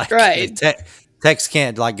 Right. Like Right. techs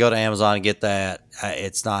can't like go to Amazon and get that.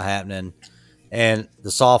 It's not happening. And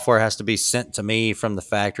the software has to be sent to me from the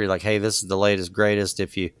factory. Like, hey, this is the latest, greatest.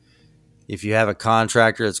 If you have a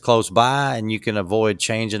contractor that's close by and you can avoid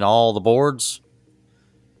changing all the boards,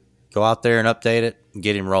 go out there and update it and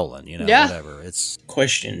get him rolling. Yeah. Whatever. It's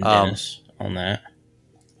Question, Dennis, on that,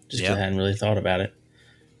 just because I yeah. hadn't really thought about it.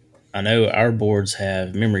 I know our boards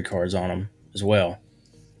have memory cards on them as well.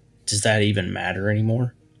 Does that even matter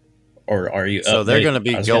anymore? Or are you So they're going to updating?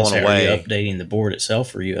 be I was going to going say, are you away. updating the board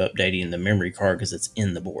itself, or are you updating the memory card because it's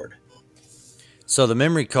in the board? So the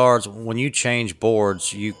memory cards, when you change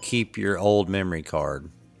boards, you keep your old memory card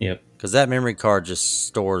Yep, because that memory card just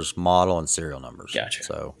stores model and serial numbers. gotcha.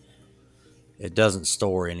 So it doesn't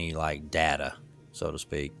store any like data, so to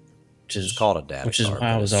speak. Which It's is called a data which is card, why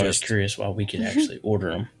I but was it's always just curious why we could actually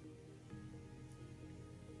order them.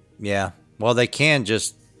 yeah. Well, they can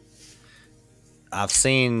just. I've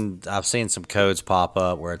seen some codes pop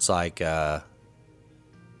up where it's like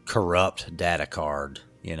corrupt data card.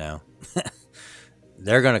 A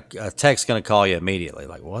tech's gonna call you immediately.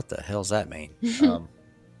 Like, what the hell's that mean?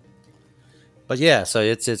 But yeah, so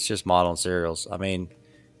it's just model and serials. I mean,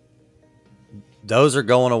 those are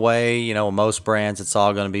going away. Most brands, it's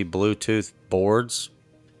all going to be Bluetooth boards,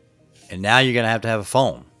 and now you're going to have a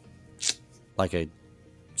phone, like a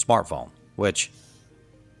smartphone. which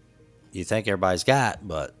you think everybody's got,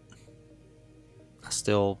 but I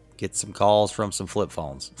still get some calls from some flip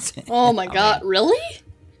phones. Oh my God, really?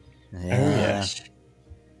 Yeah. Oh, yeah.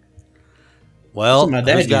 Well, my who's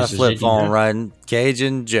dad got a uses, flip did you phone know? riding?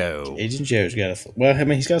 Cajun Joe. Agent Joe's got a. Well, I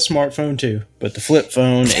mean, he's got a smartphone too, but the flip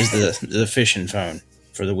phone is the fishing phone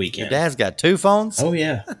for the Your weekend. dad's got 2 phones? Oh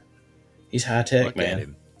yeah, he's high tech, Look at man.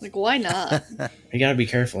 him. Like, why not? You got to be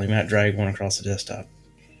careful. He might drag one across the desktop.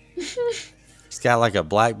 He's got like a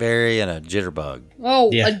BlackBerry and a Jitterbug. Oh,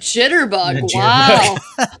 Yeah. a jitterbug. A jitterbug. Wow.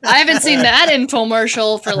 I haven't seen that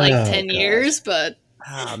infomercial for like Oh, 10 gosh. years, but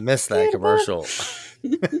I missed that commercial.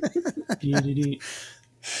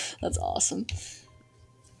 that's awesome.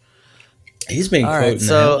 He's been All right, quoting the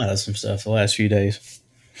so- hell out of some stuff the last few days.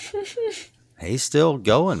 He's still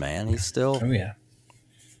going, man. He's still. Oh yeah.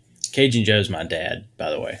 Cajun Joe's my dad, by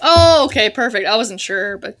the way. Oh, okay, perfect. I wasn't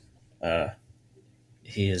sure, but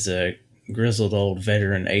He is a grizzled old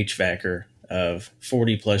veteran HVACer of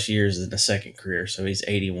 40 plus years in a second career, so he's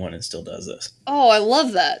 81 and still does this. oh, I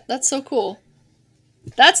love that. That's so cool.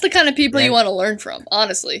 That's the kind of people Yeah. you want to learn from,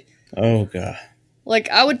 honestly. Oh god. Like,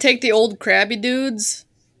 I would take the old crabby dudes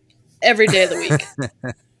every day of the week.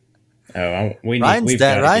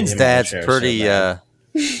 Ryan's dad's pretty. So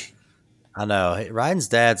I know. Ryan's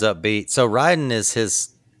dad's upbeat. So Ryan is his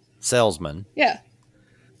salesman, Yeah.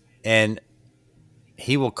 and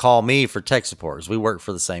he will call me for tech support because we work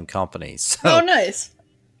for the same company. So Oh, nice.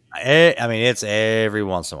 I mean, it's every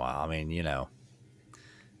once in a while. I mean,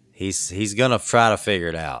 he's gonna try to figure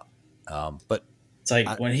it out. But it's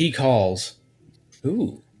like when he calls,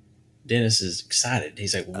 ooh, Dennis is excited.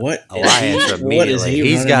 He's like, "What? I answer What is immediately. he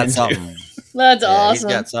He's running got into?" something. That's Yeah, awesome.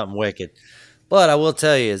 he's got something wicked. But I will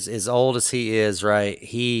tell you, as old as he is, right?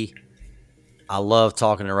 I love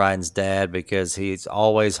talking to Ryan's dad because he's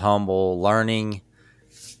always humble, learning.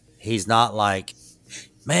 He's not like,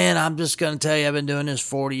 man, I'm just going to tell you, I've been doing this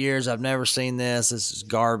 40 years. I've never seen this. This is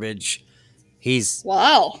garbage.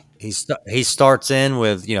 Wow. He starts in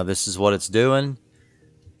with, this is what it's doing.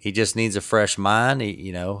 He just needs a fresh mind.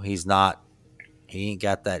 He ain't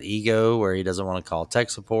got that ego where he doesn't want to call tech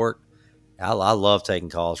support. I love taking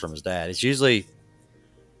calls from his dad. It's usually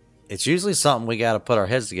something we got to put our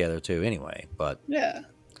heads together to anyway. But Yeah.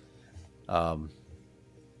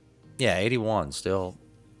 yeah, 81 still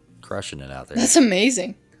crushing it out there. That's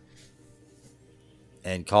amazing.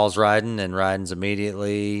 And calls Ryden, and Ryden's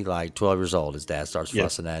immediately like 12 years old. His dad starts Yep.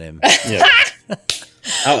 fussing at him. Yeah.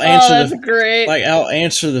 I'll answer that's great. I'll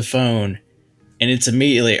answer the phone, and it's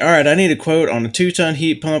immediately, all right, I need a quote on a 2-ton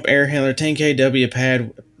heat pump, air handler, 10 kW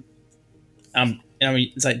pad.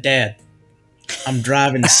 It's like, Dad, I'm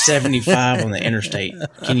driving 75 on the interstate.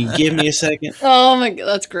 Can you give me a second? Oh my God,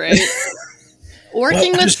 that's great.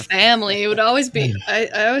 Working Well, with family would always be. I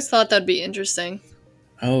always thought that'd be interesting.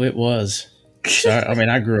 Oh, it was. So,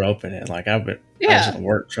 I grew up in it. Like, I was Yeah. in a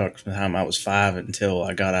work truck from the time I was 5 until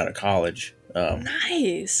I got out of college.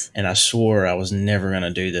 Nice. And I swore I was never going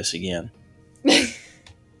to do this again.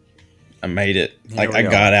 I made it. Here we I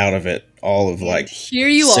are. got out of it all of like Here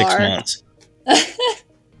you 6 are. months.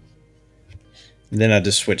 Then I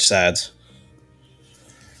just switched sides.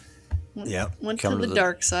 Yep. Went Come to the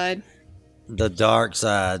dark side. The dark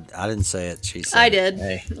side. I didn't say it. She said I it. did.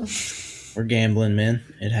 Hey, we're gambling, men.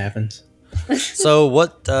 It happens. So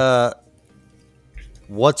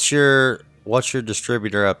what's your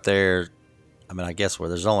distributor up there? I mean, I guess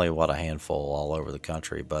there's only a handful all over the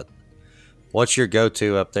country, but what's your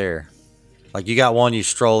go-to up there? Like, you got one, you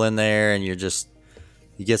stroll in there and you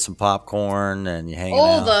get some popcorn and you hang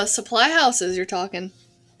out. The supply houses you're talking.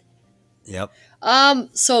 Yep.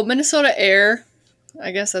 So Minnesota Air,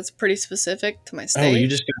 I guess that's pretty specific to my state. Oh, you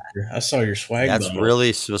just got I saw your swag. That's bundle.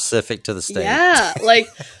 really specific to the state. Yeah, like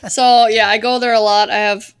so. Yeah, I go there a lot. I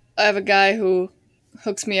have a guy who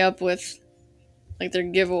hooks me up with like their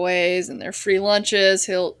giveaways and their free lunches.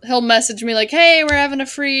 He'll message me like, "Hey, we're having a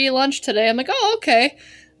free lunch today." I'm like, "Oh, okay."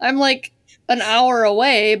 I'm like an hour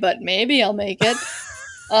away, but maybe I'll make it.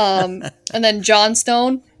 And then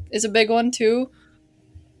Johnstone is a big one too.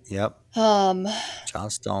 Yep. Um,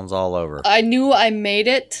 Johnstone's all over. I knew I made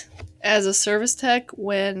it as a service tech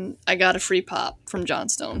when I got a free pop from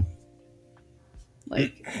Johnstone.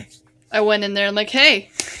 Like, I went in there and like, hey,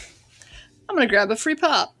 I'm gonna grab a free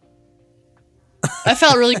pop. I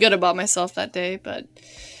felt really good about myself that day, but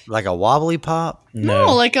Like a wobbly pop?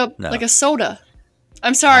 no, like a soda.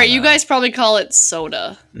 I'm sorry, you guys probably call it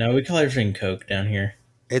soda. No, we call everything Coke down here.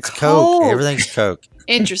 It's Coke. Coke. Everything's Coke.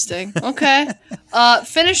 Interesting. Okay.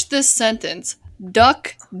 Finish this sentence.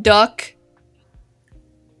 Duck, duck.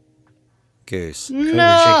 Goose. Coke or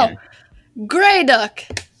No. chicken. Gray duck.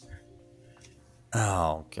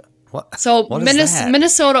 Oh, God. What? So What is that?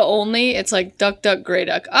 Minnesota only. It's like duck, duck, gray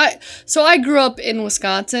duck. I grew up in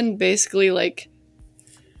Wisconsin, basically like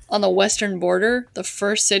on the western border, the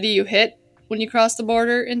first city you hit when you cross the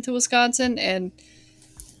border into Wisconsin, and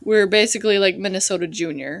we're basically like Minnesota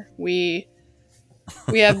Junior. We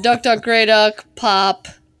have duck, duck, gray duck, pop,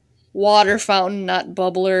 water fountain, not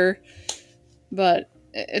bubbler, but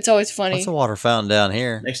it's always What's a funny. water fountain down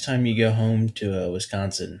here? Next time you go home to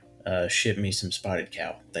Wisconsin, ship me some spotted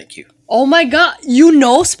cow. Thank you. Oh my god, you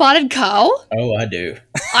know Spotted Cow? Oh, I do.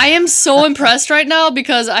 I am so impressed right now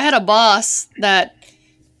because I had a boss that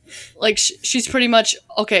like she's pretty much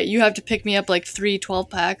okay, you have to pick me up like 3 12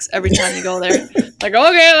 packs every time you go there. Like,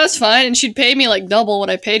 okay, that's fine, and she'd pay me like double what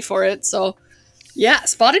I paid for it. So yeah,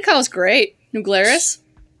 Spotted Cow is great. New Glarus.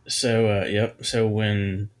 So, yep. So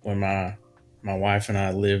when my wife and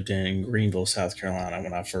I lived in Greenville, South Carolina,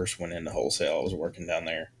 when I first went into wholesale, I was working down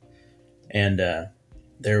there, and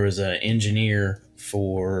there was an engineer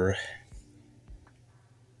for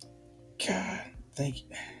God, I think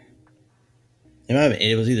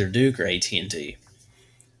it was either Duke or AT&T.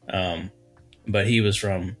 But he was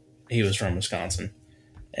from Wisconsin,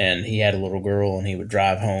 and he had a little girl, and he would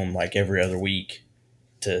drive home like every other week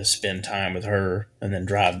to spend time with her, and then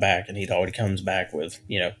drive back, and he'd always comes back with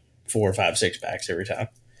 4 or 5 6 packs every time.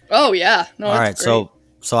 Oh yeah, no, All it's right, great.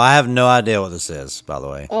 so I have no idea what this is, by the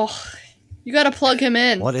way. Oh, you got to plug him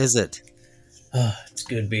in, What is it? It's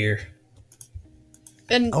good beer,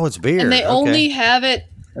 and Oh, it's beer. and they Okay. only have it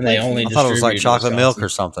and they like only I thought it was like distribute in chocolate milk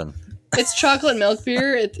Wisconsin. or something. it's chocolate milk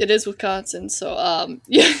beer. It is Wisconsin, so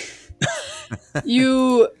yeah,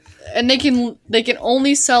 you and they can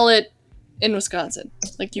only sell it in Wisconsin.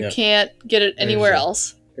 Like you Yep. can't get it anywhere There's a-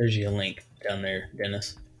 else. There's you a link down there,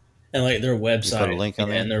 Dennis, and like their You put a website, link on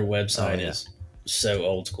there? and their website Oh, yeah. is so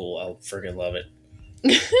old school. I freaking love it.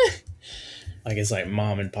 Like it's like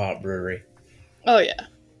mom and pop brewery. Oh yeah.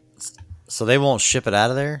 So they won't ship it out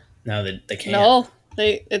of there? No, they can't. No,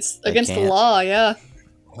 it's They against the can't. law. Yeah.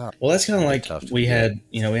 Well, that's kind of like Tough to we get. had.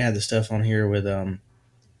 We had the stuff on here with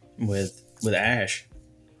Ash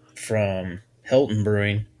from Hilton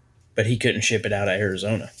Brewing, but he couldn't ship it out of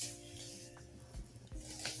Arizona.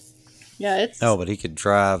 Yeah, it's No, but he could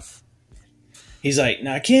drive. He's like,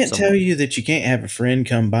 now I can't Somewhere. tell you that you can't have a friend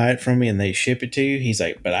come buy it from me and they ship it to you. He's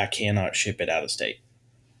like, but I cannot ship it out of state.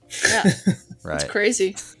 yeah, Right. it's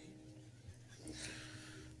crazy.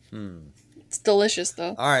 It's delicious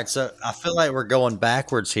though. All right, so I feel like we're going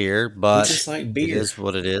backwards here, but It's just like it beer. is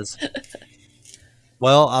what it is.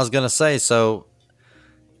 Well, I was going to say, so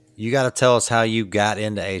you got to tell us how you got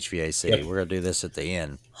into HVAC. Yep. We're going to do this at the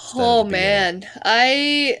end. instead of Oh the beginning.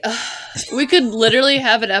 man, we could literally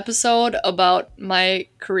have an episode about my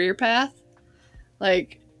career path.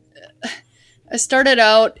 Like, I started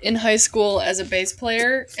out in high school as a bass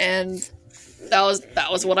player, and that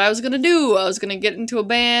was what I was gonna do. I was gonna get into a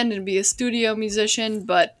band and be a studio musician,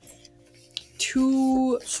 but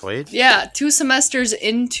Sweet. 2 semesters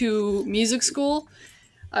into music school,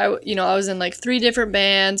 I was in like 3 different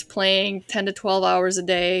bands playing 10 to 12 hours a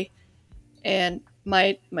day, and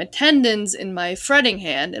my tendons in my fretting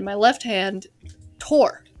hand and my left hand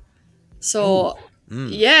tore. So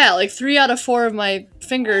yeah, like 3 out of 4 of my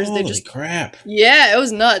fingers Holy they just crap. yeah, it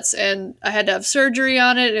was nuts, and I had to have surgery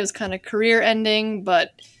on it. It was kind of career ending,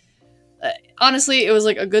 but honestly, it was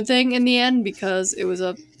like a good thing in the end because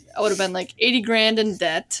I would have been like 80 grand in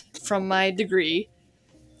debt from my degree,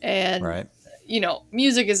 and Right.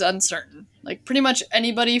 Music is uncertain. Like pretty much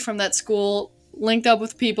anybody from that school linked up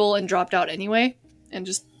with people and dropped out anyway, and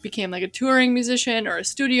just became like a touring musician or a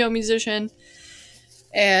studio musician,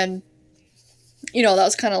 and that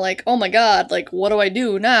was kind of like, oh my god, like what do I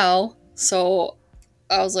do now? So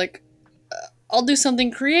I was like, I'll do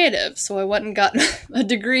something creative. So I went and got a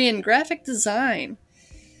degree in graphic design,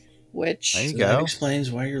 which There you So go. that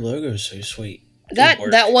explains why your logo is so sweet. Good that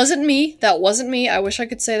work. that wasn't me. That wasn't me. I wish I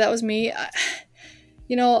could say that was me. I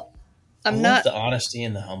I'm love not. the honesty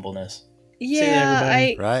and the humbleness. Yeah,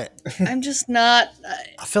 everybody. Right. I'm just not.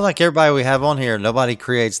 I feel like everybody we have on here, nobody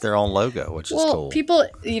creates their own logo, which is Well,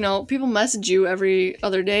 cool. people message you every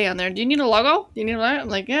other day on there. Do you need a logo? Do you need a logo? I'm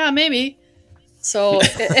like, yeah, maybe. So,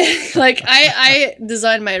 like, I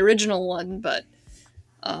designed my original one, but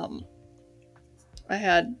I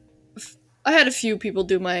had a few people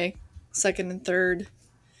do my second and third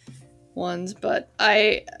ones, but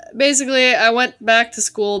I went back to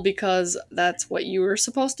school because that's what you were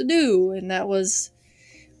supposed to do, and that was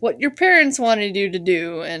what your parents wanted you to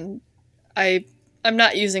do, and I'm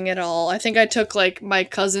not using it all. I think I took like my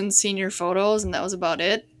cousin's senior photos, and that was about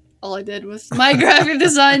it. All I did with my graphic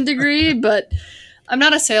design degree, but I'm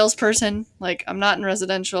not a salesperson. Like, I'm not in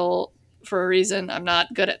residential for a reason. I'm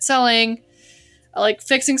not good at selling. I like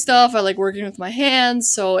fixing stuff. I like working with my hands.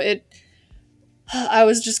 So I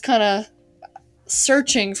was just kind of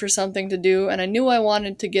searching for something to do, and I knew I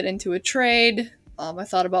wanted to get into a trade. I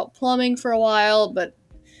thought about plumbing for a while, but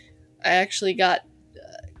I actually got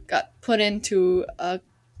put into a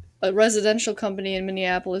residential company in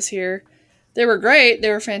Minneapolis here. They were great. They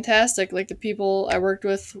were fantastic. Like, the people I worked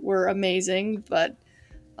with were amazing, but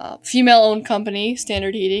female-owned company,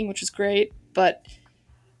 Standard Heating, which is great. But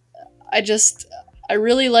I just I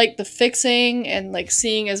really like the fixing and like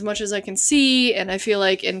seeing as much as I can see, and I feel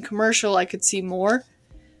like in commercial I could see more.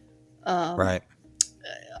 Um, Right.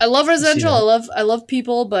 I love I see residential. that. I love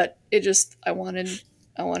people, but it just I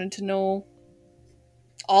wanted to know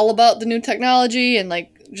all about the new technology and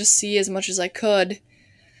like just see as much as I could.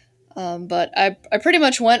 But I pretty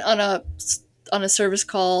much went on a service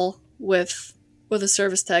call with a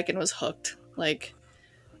service tech and was hooked. Like,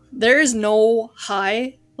 there is no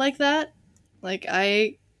high like that. Like,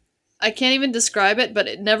 I can't even describe it, but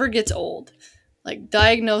it never gets old. Like,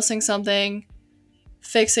 diagnosing something,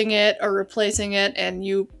 fixing it or replacing it, and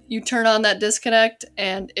you turn on that disconnect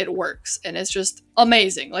and it works, and it's just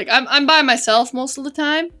amazing. Like, I'm by myself most of the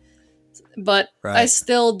time, but I Right.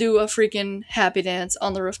 still do a freaking happy dance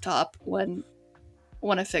on the rooftop when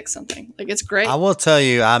I fix something. Like, it's I great. will tell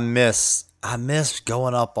you, I miss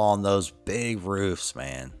going up on those big roofs,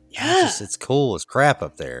 man. Yeah, It's cool as crap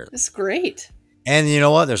up there. it's great. And you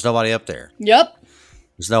know what? There's nobody up there. Yep.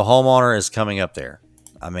 There's no homeowner is coming up there.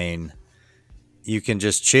 I mean, you can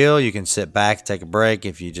just chill. You can sit back, take a break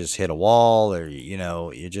if you just hit a wall or,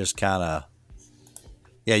 you just kind of,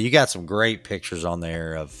 yeah, you got some great pictures on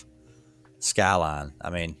there of skyline. I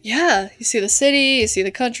mean, Yeah, you see the city, you see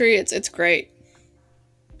the country. It's great.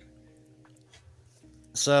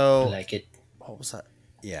 I so like it. what was that?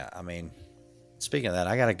 Yeah, I mean, speaking of that,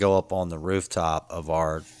 I got to go up on the rooftop of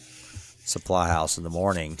our supply house in the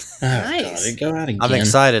morning. Oh, Nice. God, go out again. I'm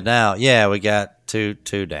excited now. Yeah, we got two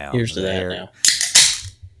down. Here's to that There. now.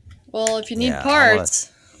 Well, if you need Yeah, I want to.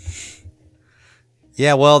 parts,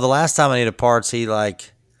 Yeah, well, the last time I needed parts, they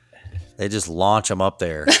just launch them up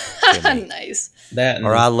there to me, nice. That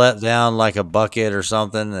or I and let down like a bucket or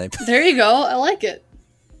something. And There you go. I like it.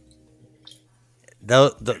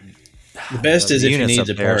 the the best the is if you units need up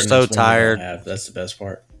the there are part and so it's one you don't tired. have. That's the best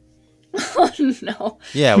part. Oh no.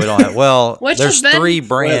 Yeah, we don't have. Well, Which there's has been- three Well,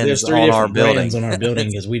 brands there's three on our different building. brands on our building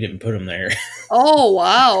because we didn't put them there. Oh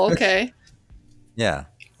wow. Okay. Yeah.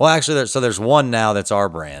 Well, actually, there's one now that's our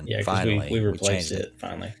brand. Yeah, because Finally, we replaced changed it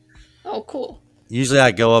finally. Oh cool. Usually,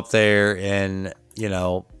 I go up there and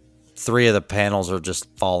three of the panels are just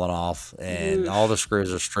falling off, and Oof. all the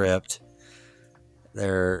screws are stripped.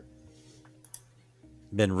 They're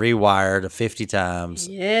been rewired 50 times.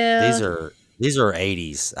 Yeah. These are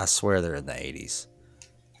 80s. I swear they're in the 80s.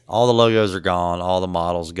 All the logos are gone. All the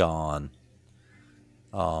models gone.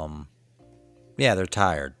 Yeah, they're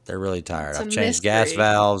tired. They're really tired. It's a I've changed gas mystery.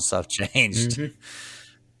 valves. I've changed Mhm.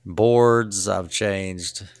 boards. I've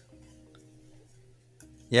changed.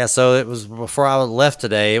 Yeah, so it was before I left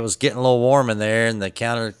today. It was getting a little warm in there, and the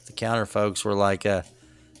counter folks were like,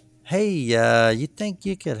 "Hey, you think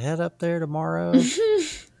you could head up there tomorrow?"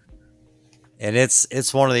 And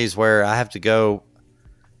it's one of these where I have to go.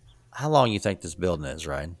 How long you think this building is,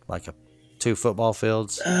 right? Like two football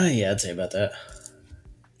fields. Yeah, I'd say about that.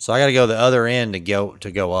 So I got to go the other end to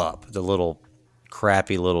go up the little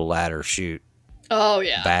crappy little ladder chute Oh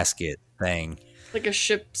yeah. basket thing. Like a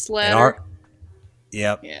ship's And ladder.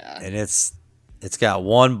 yep. Yeah. And it's got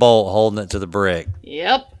one bolt holding it to the brick,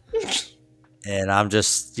 Yep. and I'm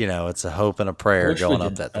just it's a hope and a prayer going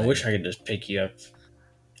up that thing. I wish I could just pick you up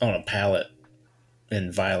on a pallet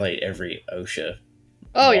and violate every OSHA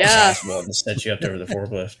Oh law yeah. possible and set you up there with a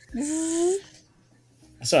forklift.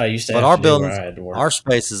 That's what I used to But have our to do where buildings, I had to work. our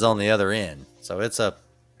space is on the other end, so it's a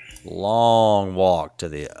long walk to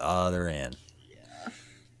the other end.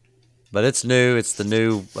 But it's new. It's the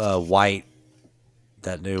new white.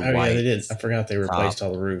 That new Oh white. yeah, they did. I forgot they replaced top.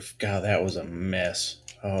 all the roof. God, that was a mess.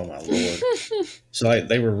 Oh my lord. So like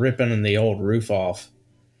they were ripping the old roof off,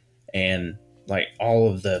 and like all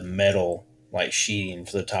of the metal like sheeting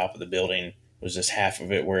for the top of the building was just half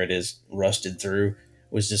of it where it is rusted through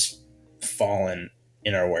was just falling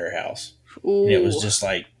in our warehouse, Ooh. and it was just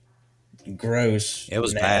like gross. It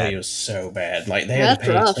was nasty. bad. It was so bad. Like they had That's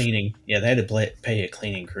to pay rough. a cleaning. Yeah, they had to pay a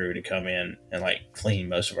cleaning crew to come in and like clean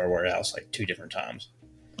most of our warehouse like 2 different times.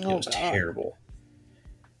 It Oh was god. terrible.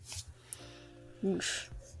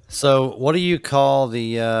 So what do you call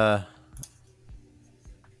the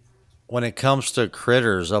when it comes to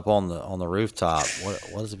critters up on the rooftop,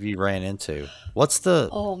 what have you ran into?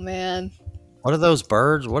 Oh man, What are those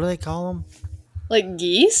birds? What do they call them? like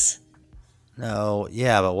geese, No,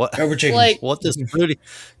 yeah, but what Cobra chickens. like what this fruity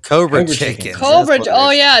cobra Cobra chickens. chickens? That's cobra. what it Oh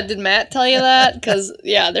is. yeah, did Matt tell you that? Because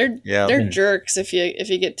yeah, Yeah, they're jerks if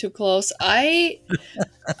you get too close.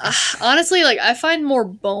 Honestly, like I find more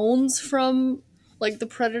bones from like the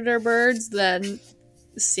predator birds than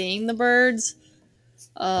seeing the birds.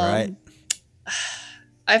 right. Um,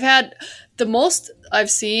 I've had the most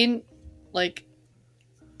I've seen, like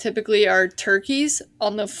typically are turkeys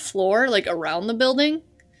on the floor, like around the building,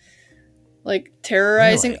 like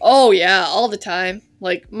terrorizing. Really? Oh yeah, all the time.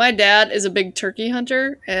 Like my dad is a big turkey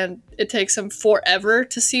hunter, and it takes him forever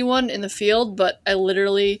to see one in the field. But I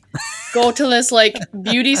literally go to this like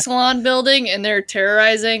beauty salon building, and they're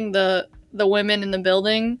terrorizing the women in the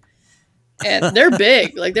building, and they're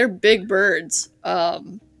big, like they're big birds.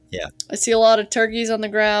 Yeah. I see a lot of turkeys on the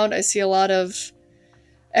ground. I see a lot of.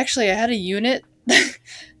 Actually, I had a unit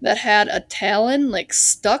that had a talon like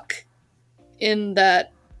stuck in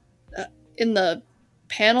that in the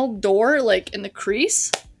panel door, like in the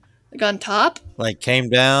crease, like on top. Like came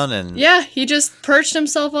down and Yeah, he just perched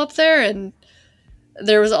himself up there, and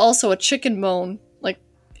there was also a chicken bone like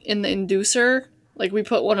in the inducer. Like we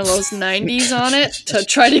put one of those 90s on it to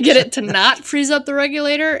try to get it to not freeze up the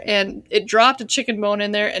regulator, and it dropped a chicken bone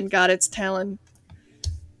in there and got its talon,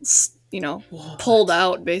 pulled What?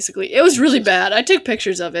 out. Basically, it was really bad. I took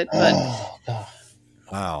pictures of it, but Oh god.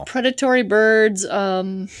 wow. predatory birds.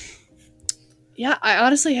 Yeah, I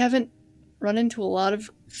honestly haven't run into a lot of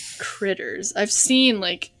critters. I've seen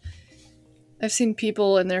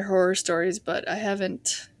people in their horror stories, but I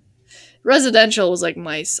haven't. Residential was like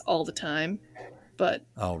mice all the time, but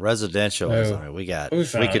Oh, residential is. Oh, I mean, we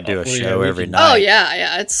found could do a yeah, show we every could- night. oh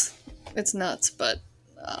yeah, it's nuts. But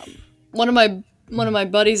um, one of my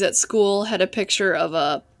buddies at school had a picture of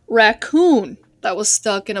a raccoon that was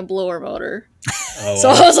stuck in a blower motor. Oh, So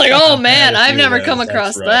I was like, oh man, had a I've few never of come those. That's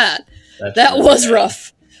across rough. that. That's That really was bad.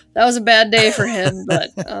 rough. That was a bad day for him.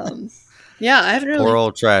 But yeah, I haven't Poor really.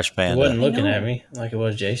 old trash He panda. wasn't looking know. at me like it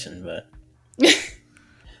was Jason, but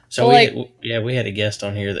so Well, we had a guest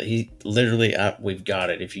on here that he literally we've got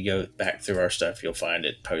it. If you go back through our stuff, you'll find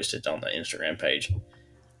it posted on the Instagram page.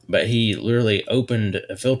 But he literally opened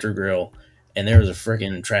a filter grill, and there was a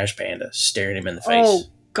freaking trash panda staring him in the face. Oh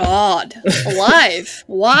God, alive!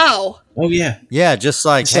 Wow. Oh yeah, Yeah, just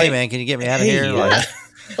like, It's hey like, man, can you get me out of hey, here? yeah. Like,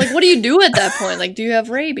 Like, what do you do at that point? Like, do you have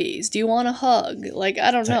rabies? Do you want a hug? Like,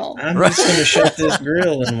 I don't know. I'm just gonna shut this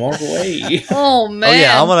grill and walk away. Oh man. oh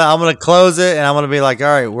yeah, I'm gonna close it and I'm gonna be like, all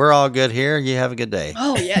right, we're all good here. You have a good day.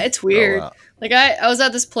 Oh yeah, it's Roll weird. out. Like I was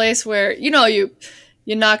at this place where you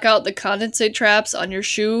knock out the condensate traps on your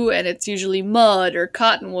shoe, and it's usually mud or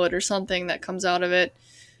cottonwood or something that comes out of it.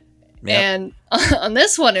 Yep. And on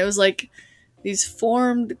this one, it was like these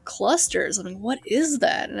formed clusters. I'm like, what is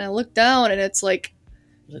that? And I look down, and it's like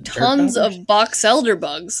tons of box elder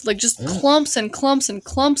bugs, like just Mm. clumps and clumps and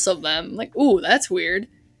clumps of them. I'm like, ooh, that's weird.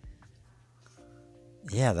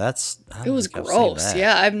 Yeah, I It don't was think I've seen gross. that.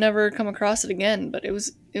 Yeah, I've never come across it again, but it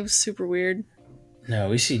was super weird. No,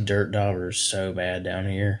 we see dirt daubers so bad down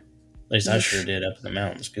here. At least I sure did up in the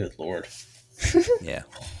mountains. Good lord. Yeah,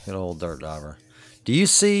 good old dirt dauber. Do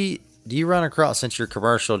you run across, since you're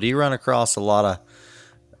commercial, do you run across a lot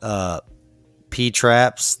of P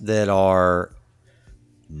traps that are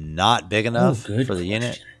not big enough good for the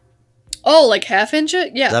unit? question. Oh, like half inch it?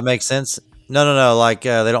 Does Yeah. that make sense? No. Like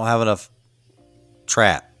they don't have enough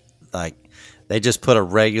trap. Like they just put a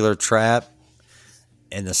regular trap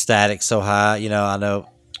and the static's so high. I know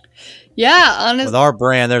Yeah, with honestly. our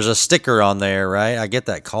brand, there's a sticker on there, right? I get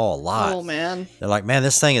that call a lot. Oh man. They're like, man,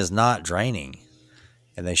 this thing is not draining.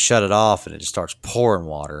 And they shut it off and it just starts pouring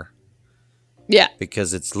water Yeah.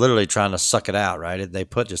 because it's literally trying to suck it out, right? They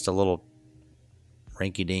put just a little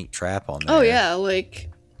rinky dink trap on there. Oh yeah, like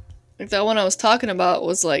that one I was talking about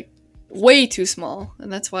was like way too small,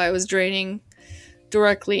 and that's why I was draining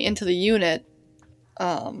directly into the unit.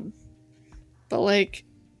 But like,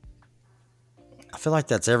 I feel like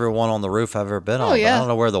that's every one on the roof I've ever been Oh, on. But yeah. I don't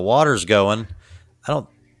know where the water's going.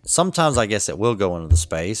 Sometimes I guess it will go into the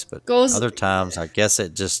space, but Goes- other times I guess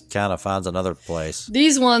it just kind of finds another place.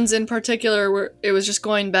 these ones in particular it was just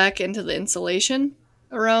going back into the insulation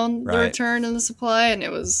around the Right. return and the supply, and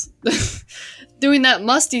it was doing that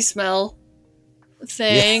musty smell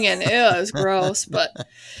thing, and ew, it was gross. But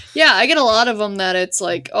yeah, I get a lot of them that it's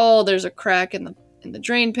like, oh, there's a crack in the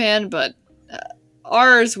drain pan, but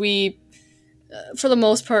ours, for the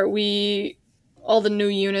most part, all the new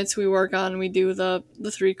units we work on, we do the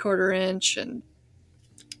 3/4 inch, and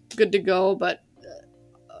good to go. But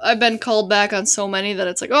I've been called back on so many that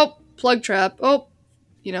it's like, oh, plug trap. Oh,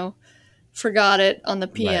 you know, forgot it on the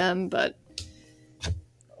Right. PM. But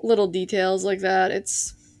little details like that,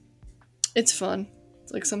 it's fun.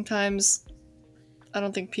 It's like sometimes I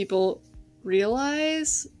don't think people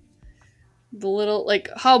realize the little like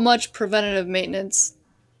how much preventative maintenance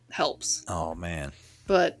helps. Oh man.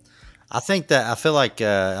 But I feel like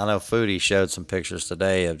I know Foodie showed some pictures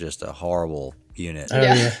today of just a horrible unit, Oh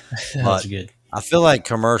yeah, yeah, that was but good. I feel like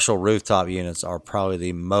commercial rooftop units are probably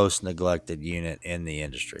the most neglected unit in the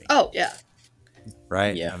industry, oh yeah,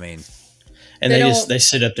 right? Yeah, I mean, and they they don't.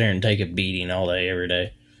 sit up there and take a beating all day every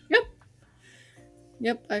day. Yep,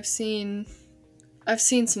 yep. I've seen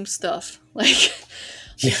some stuff like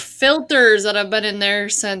Yeah, filters that have been in there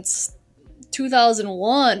since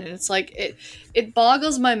 2001, and it's like it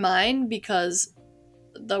boggles my mind because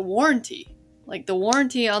the warranty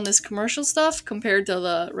on this commercial stuff compared to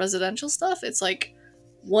the residential stuff, it's like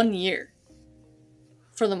 1 year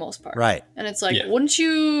for the most part. right? And it's like, yeah. wouldn't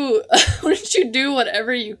you wouldn't you do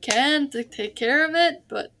whatever you can to take care of it?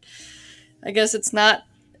 But I guess it's not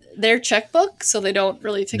their checkbook, so they don't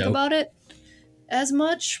really think Nope. about it as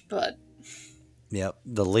much. But Yep.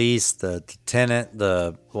 The lease, the tenant,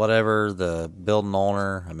 the whatever, the building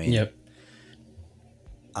owner. I mean, Yep.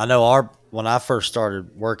 I know when I first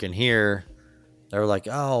started working here, they were like,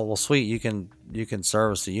 "Oh, well, sweet, you can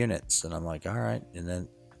service the units," and I'm like, "All right." And then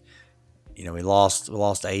we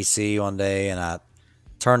lost AC one day, and I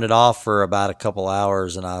turned it off for about a couple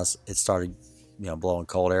hours, and it started blowing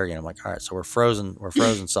cold air again. I'm like, "All right, so we're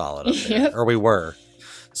frozen solid up there, yep, or we were."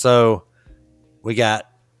 So we got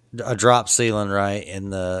a drop ceiling right in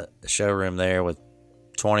the showroom there with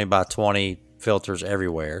 20 by 20 filters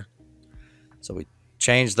everywhere. So we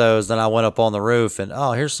changed those. Then I went up on the roof and,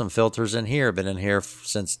 oh, here's some filters in here. Been in here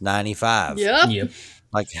since 95. yep. Yep.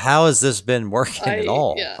 Like, how has this been working at I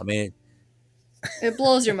all? Yeah, I mean, it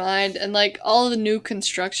blows your mind. And like all of the new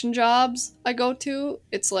construction jobs I go to,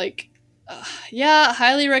 it's like, yeah,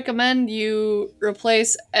 highly recommend you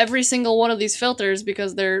replace every single one of these filters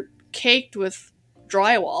because they're caked with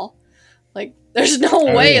drywall. Like, there's no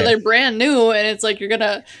Oh way yeah. they're brand new, and it's like you're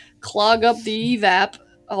gonna clog up the evap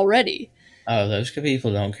already. Oh, those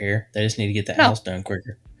people don't care. They just need to get the No. house done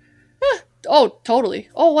quicker. Oh, totally.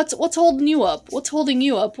 Oh, what's holding you up? What's holding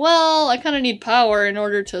you up? Well, I kind of need power in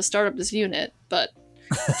order to start up this unit, but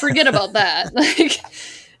forget about that. Like,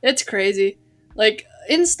 it's crazy. Like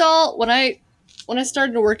install when I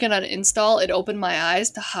started working on install, it opened my eyes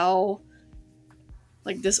to how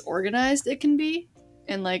like disorganized it can be,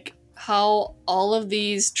 and like how all of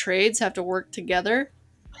these trades have to work together,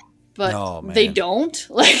 but oh, they man. don't.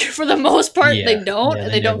 Like for the most part, they Yeah. don't, Yeah.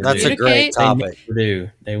 and They they don't never That's a do. great communicate. They topic. never do.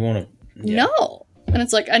 They want to. Yeah. No. And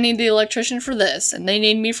it's like, I need the electrician for this, and they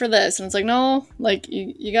need me for this. And it's like, no, like,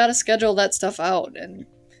 you got to schedule that stuff out. And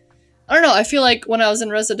I don't know. I feel like when I was in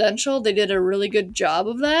residential, they did a really good job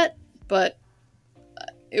of that, but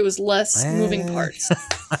it was less moving Eh, parts.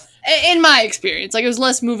 In my experience, like, it was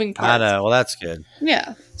less moving I parts. know. Well, that's good.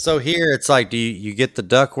 Yeah. So here it's like, do you get the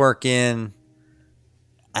duct work in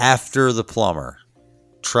after the plumber?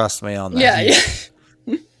 Trust me on that. Yeah. Yeah.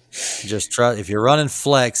 Yeah. Just trust. If you're running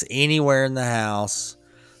flex anywhere in the house,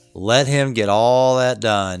 let him get all that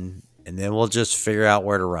done, and then we'll just figure out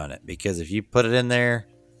where to run it. Because if you put it in there,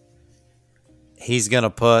 he's gonna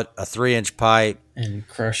put a 3-inch pipe. And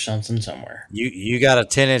crush something somewhere. You got a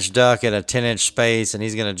 10-inch duct and a 10-inch space, and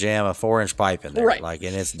he's gonna jam a 4-inch pipe in there, Right. like,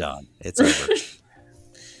 and it's done. It's over.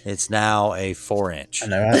 It's now a 4-inch. I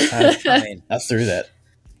know. I mean, I threw that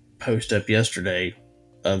post up yesterday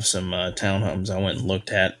of some townhomes I went and looked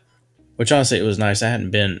at, which honestly it was nice. I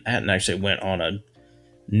hadn't actually went on a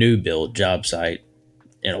new build job site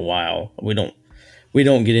in a while. We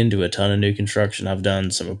don't get into a ton of new construction. I've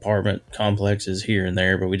done some apartment complexes here and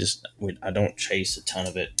there, but I don't chase a ton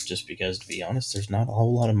of it just because, to be honest, there's not a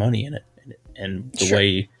whole lot of money in it. And the Sure.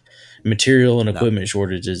 way material and No. equipment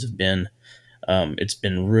shortages have been, it's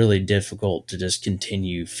been really difficult to just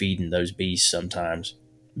continue feeding those beasts sometimes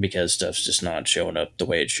because stuff's just not showing up the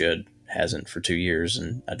way it should. Hasn't for 2 years,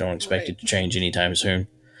 and I don't expect Right. it to change anytime soon.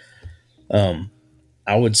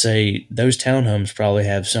 I would say those townhomes probably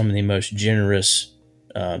have some of the most generous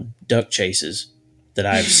duck chases that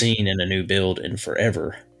I've seen in a new build in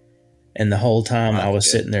forever. And the whole time I that's was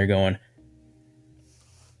good. sitting there going,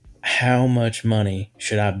 how much money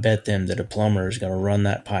should I bet them that a plumber is going to run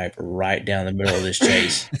that pipe right down the middle of this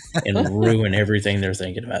chase and ruin everything they're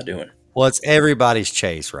thinking about doing? Well, it's everybody's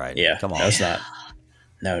chase, right? Yeah, Come on. no, it's not.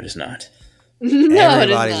 No, it is not. No,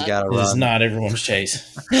 Everybody's it is got to It is run. not everyone's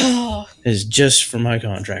chase. not. It is just for my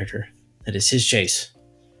contractor. That is his chase.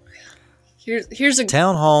 Here's a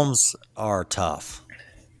Townhomes are tough.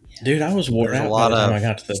 Dude, I was wore There's a out by lot the time of I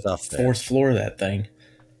got to the stuff there. fourth floor of that thing.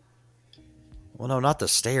 Well, no, not the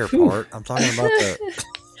stair Whew. part. I'm talking about the.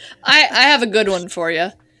 I have a good one for you. All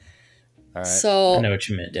right. I So know what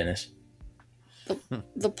you meant, Dennis.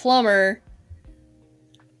 the plumber,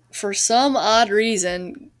 for some odd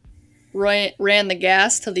reason, ran the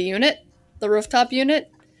gas to the unit, the rooftop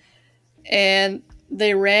unit, and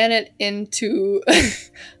they ran it into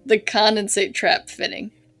the condensate trap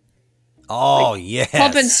fitting. Oh, Like, yes.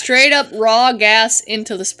 pumping straight up raw gas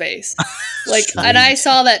into the space. Like, and I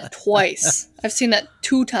saw that twice. I've seen that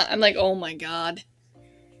 2 times. I'm like, oh my god.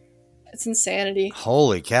 It's insanity.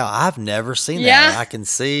 Holy cow. I've never seen Yeah. that. I can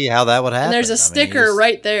see how that would happen. And there's a I mean, sticker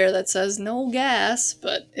right there that says no gas,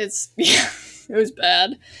 but it's, yeah, it was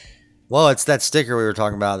bad. Well, it's that sticker we were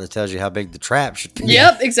talking about that tells you how big the trap should be.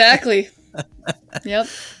 Yep, exactly. Yep.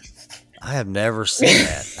 I have never seen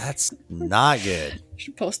that. That's not good.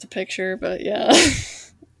 Should post a picture, but yeah.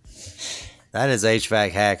 That is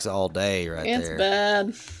HVAC hacks all day right It's there.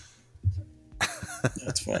 bad.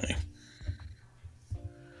 That's funny.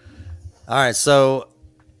 All right, so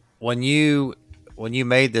when you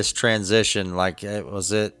made this transition, like,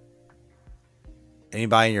 was it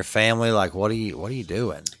anybody in your family like, what are you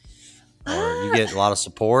doing? Or you get a lot of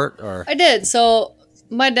support? Or I did. So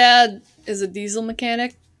my dad is a diesel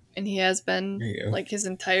mechanic, and he has There been you go. like his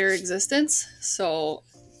entire existence. So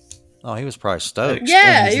oh, he was probably That stoked.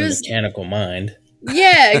 Yeah, explains he the was- mechanical mind.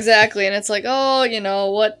 yeah, exactly. And it's like, oh, you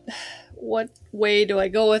know, what way do I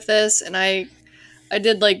go with this? And I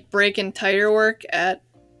did like brake and tire work at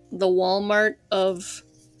the Walmart of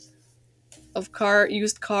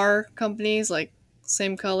used car companies, like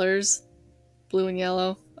same colors, blue and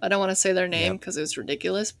yellow. I don't want to say their name because it was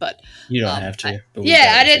ridiculous, but You don't have to. But we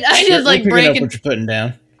yeah, got it. I did We're like picking brake up and what you're putting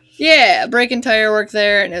down. yeah, brake and tire work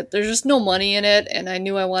there, and there's just no money in it, and I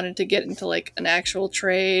knew I wanted to get into like an actual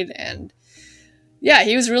trade, and yeah,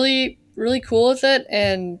 he was really, really cool with it,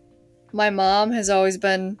 and my mom has always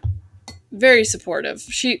been very supportive.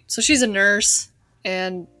 She's a nurse,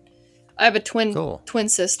 and I have a twin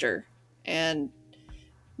sister, and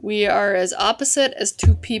we are as opposite as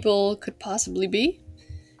two people could possibly be.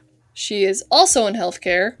 She is also in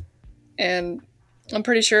healthcare, and I'm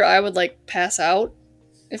pretty sure I would like pass out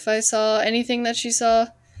if I saw anything that she saw.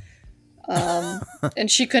 And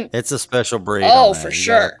she couldn't. It's a special breed. Oh, on that. for You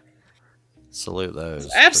sure. gotta salute those.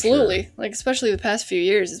 for Absolutely. sure. Like, especially the past few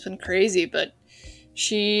years, it's been crazy, but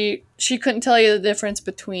she couldn't tell you the difference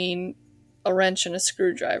between a wrench and a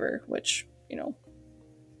screwdriver, which, you know,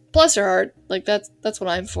 bless her heart, like that's what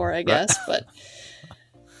I'm for, I guess. But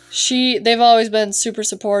they've always been super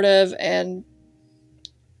supportive, and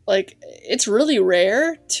like it's really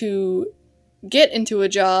rare to get into a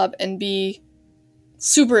job and be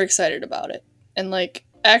super excited about it and like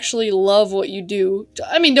actually love what you do.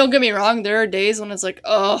 I mean, don't get me wrong, there are days when it's like,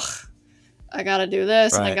 ugh, I gotta do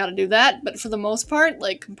this and I Right. gotta do that, but for the most part,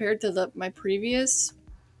 like compared to my previous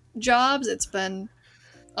jobs, it's been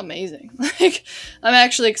amazing. Like, I'm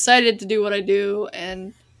actually excited to do what I do,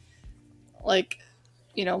 and like,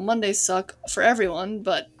 you know, Mondays suck for everyone,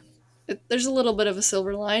 but there's a little bit of a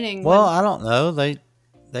silver lining. Well, I don't know.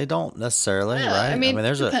 They don't necessarily, Yeah, right? I mean,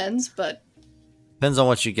 there's depends, but depends on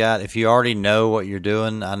what you got. If you already know what you're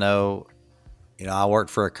doing, I know, I worked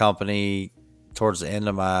for a company towards the end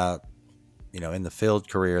of my, in the field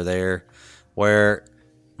career there, where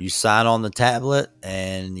you sign on the tablet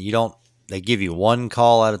and they give you one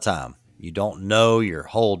call at a time. You don't know your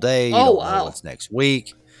whole day. You Oh, don't wow. know what's next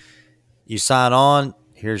week. You sign on.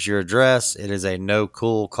 Here's your address. It is a no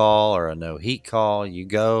cool call or a no heat call. You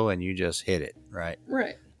go and you just hit it, right?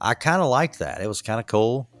 right. I kind of liked that. It was kind of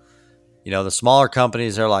cool. The smaller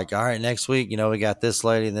companies are like, all right, next week, we got this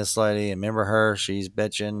lady and this lady, and remember her, she's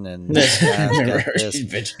bitching, and this guy's Remember got her, this. she's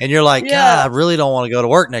bitching. And you're like, Yeah. God, I really don't want to go to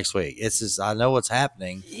work next week. It's just, I know what's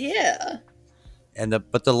happening. Yeah.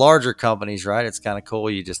 But the larger companies, right? It's kind of cool.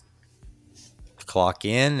 You just clock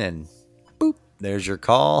in and boop, there's your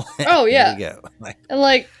call. Oh, yeah. There you go. And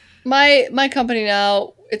like my company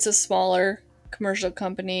now, it's a smaller commercial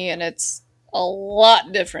company, and it's a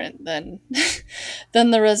lot different than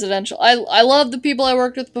than the residential. I love the people I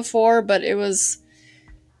worked with before, but it was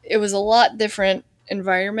a lot different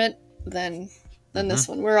environment than this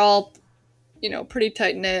one. We're all, pretty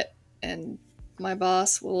tight knit, and my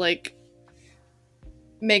boss will like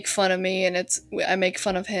make fun of me, and I make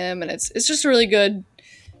fun of him, and it's just a really good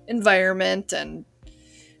environment, and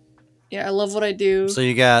yeah, I love what I do. So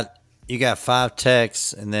you got 5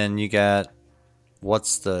 techs, and then you got,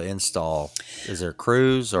 what's the install? Is there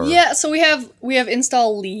crews or? Yeah, so we have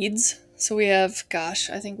install leads. So we have, gosh,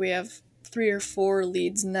 I think we have 3 or 4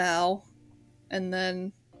 leads now, and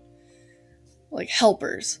then like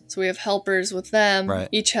helpers. So we have helpers with them. Right.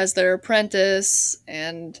 Each has their apprentice,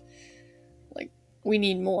 and like we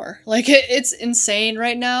need more. Like it's insane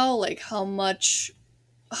right now. Like how much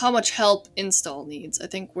help install needs. I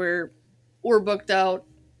think we're booked out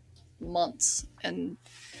months, and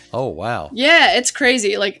Oh, wow. yeah, it's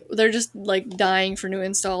crazy. Like they're just like dying for new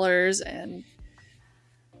installers, and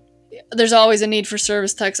there's always a need for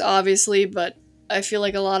service techs, obviously, but I feel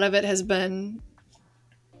like a lot of it has been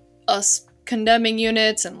us condemning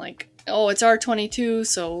units and like, oh, it's R22,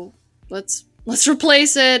 so let's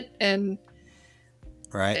replace it. And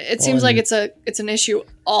Right. it Well, seems like and it's an issue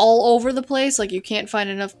all over the place. Like you can't find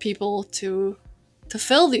enough people to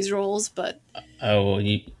fill these roles, but oh,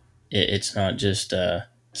 it's not just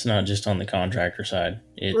on the contractor side.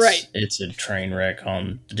 right. It's a train wreck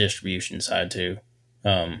on the distribution side too.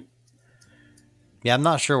 Um, Yeah, I'm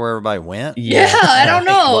not sure where everybody went. Yeah, yeah, I don't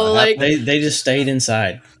know. What Like happened? they just stayed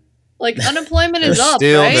inside. unemployment They're is up,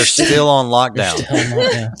 still right? they're still on They're lockdown. still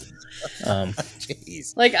in lockdown.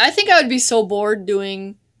 Jeez. Like I think I would be so bored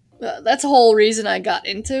doing that's the whole reason I got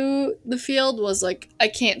into the field was like I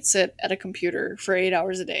can't sit at a computer for 8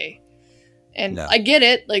 hours a day. And No. I get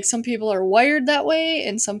it, like some people are wired that way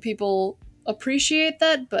and some people appreciate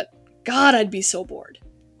that, but god, I'd be so bored.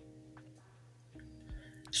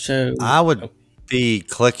 So I would be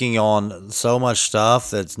clicking on so much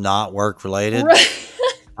stuff that's not work related. Right.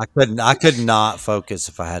 I could not focus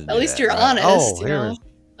if I had to At do least that, you're right? honest, Oh, you know. here's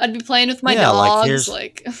I'd be playing with my Yeah, like, dogs, here's-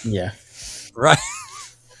 like yeah, right.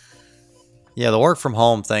 Yeah, the work from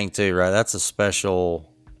home thing too, right? That's a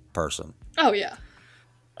special person. oh yeah.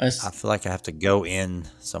 it's, I feel like I have to go in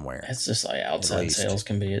somewhere. it's just like outside least. sales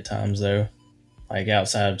can be at times though. Like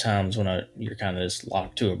outside of times when you're kind of just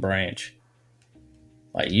locked to a branch.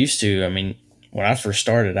 Like used to, I mean, when I first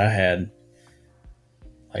started, I had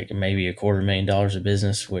like maybe $250,000 of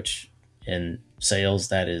business, which in sales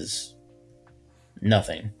that is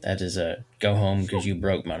nothing. That is a go home because you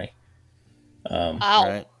broke money. Ow.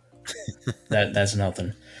 Right. That's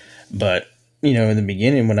nothing. But in the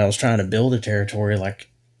beginning when I was trying to build a territory,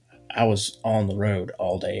 like I was on the road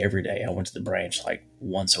all day, every day. I went to the branch like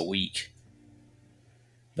once a week.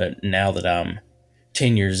 But now that I'm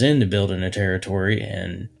 10 years into building a territory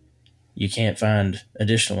and you can't find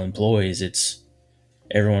additional employees, it's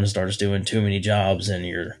everyone starts doing too many jobs and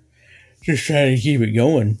you're just trying to keep it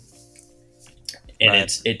going. And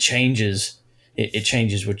Right. it changes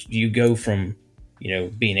what you go from,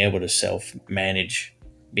 being able to self manage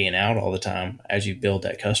being out all the time. As you build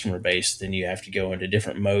that customer base, then you have to go into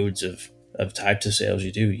different modes of types of sales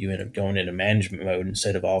you do. You end up going into management mode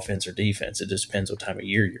instead of offense or defense. It just depends what time of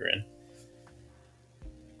year you're in.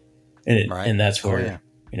 And Right. and that's Oh, where,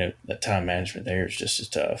 yeah. that time management there is just as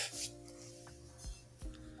tough.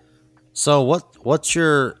 So what's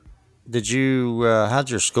your how'd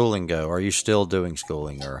your schooling go? Are you still doing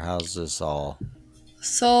schooling or how's this all?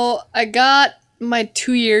 So I got my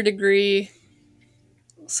 2-year degree.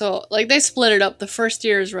 So like they split it up. The first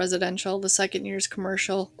year is residential, the second year is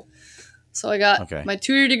commercial. So I got Okay. my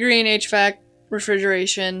 2-year degree in HVAC,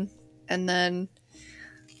 refrigeration, and then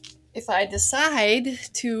if I decide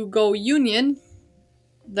to go union,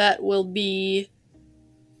 that will be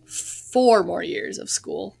 4 more years of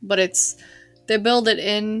school. But they build it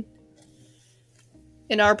in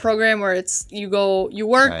our program where it's you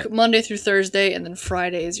work Right. Monday through Thursday and then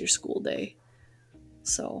Friday is your school day.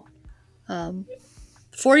 So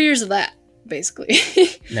 4 years of that basically.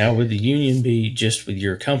 Now, would the union be just with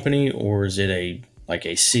your company, or is it a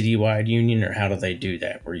citywide union, or how do they do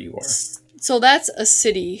that where you are? So that's a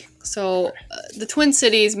city. So the Twin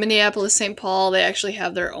Cities, Minneapolis, St. Paul, they actually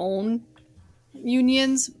have their own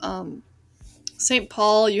unions. St.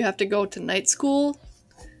 Paul, you have to go to night school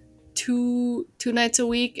two nights a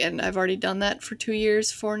week, and I've already done that for 2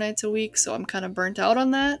 years, 4 nights a week, so I'm kind of burnt out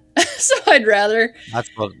on that. So I'd rather.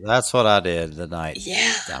 That's what I did the night.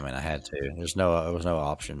 Yeah. I mean, I had to. There was no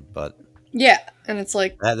option, but Yeah, and it's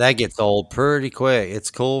like. that gets old pretty quick. It's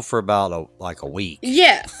cool for about a week.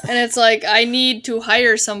 Yeah, and it's like I need to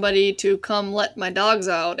hire somebody to come let my dogs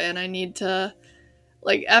out, and I need to.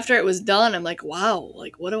 Like, after it was done, I'm like, wow,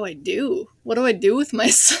 like, what do I do? What do I do with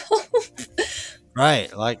myself?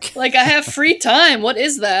 Right. Like Like, I have free time. What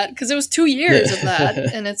is that? Because it was 2 years of that.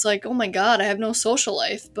 And it's like, oh my God, I have no social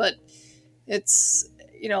life. But it's,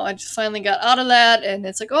 I just finally got out of that. And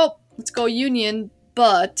it's like, oh, let's go union.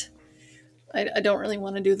 But I don't really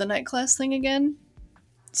want to do the night class thing again.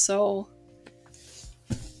 So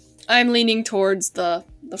I'm leaning towards the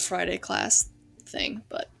Friday class thing.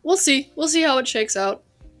 But we'll see. We'll see how it shakes out.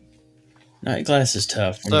 Night class is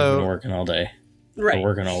tough when you've been working all day or Right.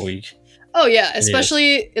 working all week. Oh yeah,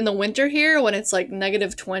 especially in the winter here when it's like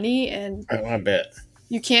 -20 and Oh, I bet.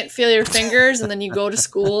 you can't feel your fingers, and then you go to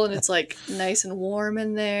school and it's like nice and warm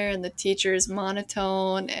in there, and the teacher is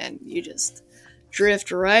monotone, and you just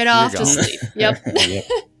drift right off to gone. sleep. Yep. Yep.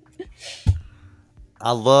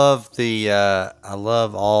 I love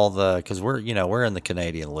all the, because we're in the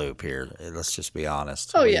Canadian loop here. Let's just be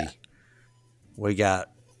honest. Oh yeah. We got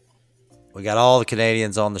all the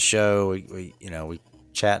Canadians on the show. We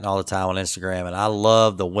chatting all the time on Instagram, and I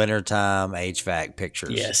love the wintertime HVAC pictures.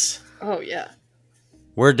 Yes. Oh yeah.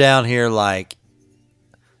 We're down here like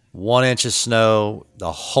 1 inch of snow.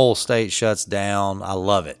 The whole state shuts down. I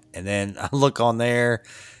love it. And then I look on there,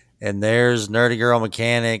 and there's Nerdy Girl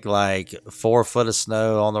Mechanic, like 4 foot of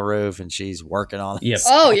snow on the roof, and she's working on it. Yep.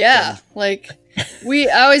 Oh yeah. Like I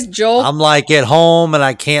always joke. I'm like at home and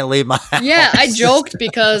I can't leave my house. Yeah, I joked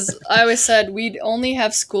because I always said we'd only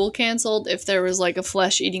have school canceled if there was like a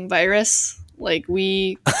flesh-eating virus. Like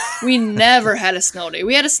we never had a snow day.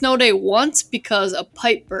 We had a snow day once because a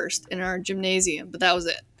pipe burst in our gymnasium, but that was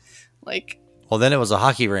it. Like, well, then it was a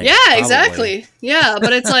hockey rink. yeah, probably. exactly. Yeah,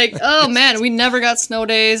 but it's like, oh man, we never got snow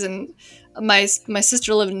days, and my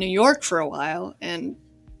sister lived in New York for a while, and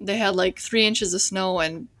they had like 3 inches of snow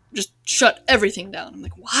and just shut everything down. I'm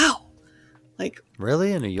like, wow. Like,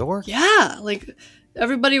 really, in New York? yeah, like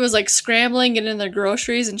everybody was like scrambling, getting their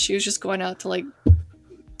groceries, and she was just going out to like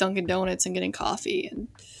Dunkin' Donuts and getting coffee, and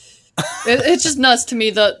it's just nuts to me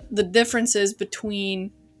the differences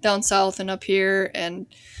between down south and up here. And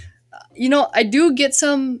I do get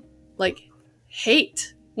some like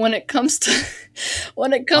hate when it comes to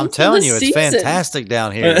I'm telling you, season. it's fantastic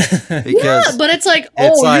down here because Yeah, but it's like,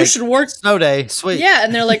 you should work snow day, sweet. Yeah,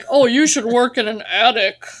 and they're like, oh, you should work in an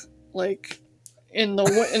attic like in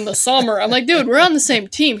the summer. I'm like, dude, we're on the same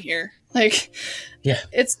team here. Like, yeah,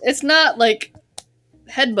 it's not like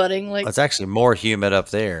headbutting. Like, it's actually more humid up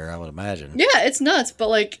there, I would imagine. yeah, it's nuts, but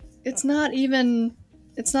like, it's not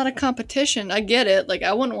a competition. I get it. Like,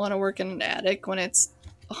 I wouldn't want to work in an attic when it's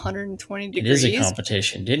 120 degrees. It is a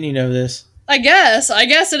competition. Didn't you know this? I guess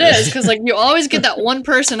it is, because like you always get that one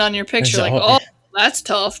person on your picture like, oh, that's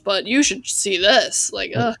tough, but you should see this.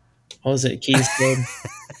 Like, what was it Keith said?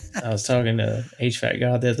 I was talking to HVAC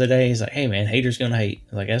God the other day. He's like, hey man, haters gonna hate. I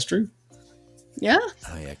was like, that's true. Yeah.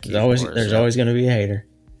 Oh yeah. There's always gonna be a hater.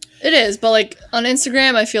 It is, but like on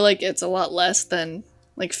Instagram, I feel like it's a lot less than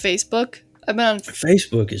like Facebook. I've been on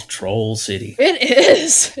Facebook is troll city. It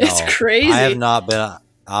is. It's crazy. I have not been.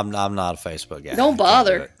 I'm not a Facebook guy. Don't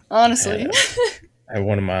bother. Honestly.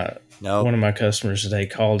 One of my customers today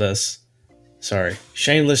called us. Sorry,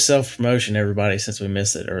 shameless self promotion, everybody. Since we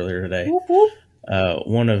missed it earlier today, Whoop, whoop.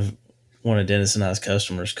 One of Dennis and I's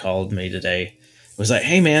customers called me today. Was like,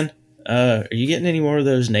 hey man, are you getting any more of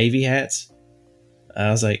those Navy hats?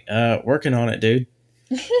 I was like, working on it, dude.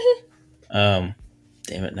 Damn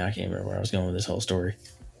it, now I can't remember where I was going with this whole story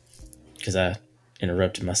because I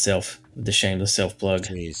interrupted myself with the shameless self plug.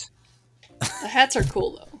 Jeez. The hats are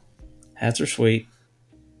cool though. Hats are sweet.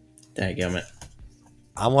 Dadgummit.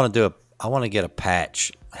 I want to get a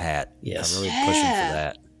patch hat. Yes. I'm really pushing for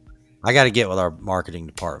that. I got to get with our marketing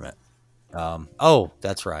department.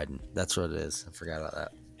 That's right. That's what it is. I forgot about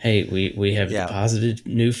that. Hey, we have deposited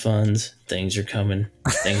new funds. Things are coming.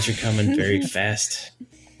 Things are coming very fast.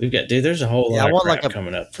 We've got, dude, there's a whole lot of crap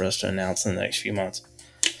coming up for us to announce in the next few months.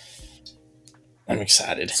 I'm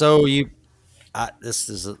excited. So this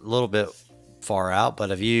is a little bit far out, but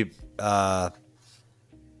have you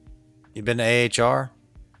been to AHR?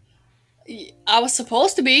 I was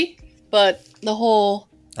supposed to be, but the whole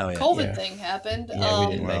COVID Yeah. thing happened. Yeah,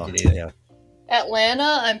 we didn't make it either. Yeah.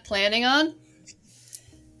 Atlanta, I'm planning on.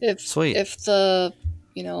 Sweet. If the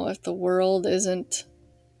world isn't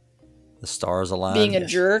The stars aligned. being a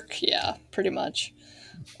jerk, yeah, pretty much.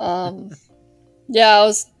 Yeah, I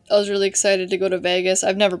was really excited to go to Vegas.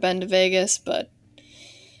 I've never been to Vegas, but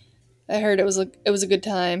I heard it was a good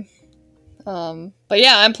time. But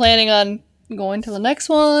yeah, I'm planning on going to the next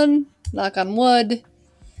one, knock on wood,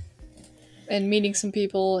 and meeting some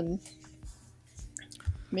people and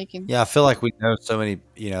making. Yeah, I feel like we know so many.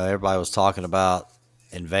 Everybody was talking about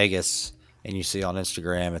in Vegas, and you see on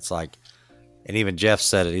Instagram, it's like, and even Jeff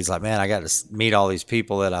said it. He's like, man, I got to meet all these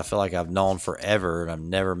people that I feel like I've known forever, and I've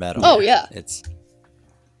never met them. Oh yeah, it's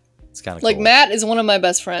kind of like cool. Matt is one of my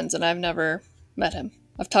best friends, and I've never met him.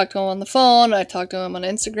 I've talked to him on the phone. I talked to him on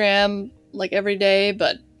Instagram like every day,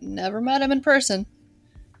 but never met him in person.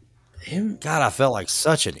 God, I felt like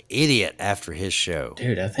such an idiot after his show.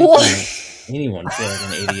 Dude, I think anyone feel like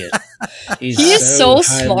an idiot. He is so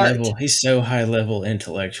smart. He's so high level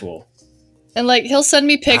intellectual. And like he'll send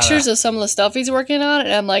me I don't know. pictures of some of the stuff he's working on,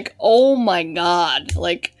 and I'm like, oh my god,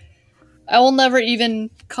 like I will never even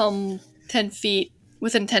come 10 feet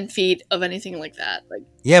within 10 feet of anything like that. Like,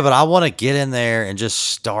 Yeah, but I want to get in there and just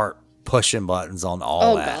start pushing buttons on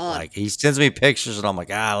all oh that. god, Like he sends me pictures, and I'm like,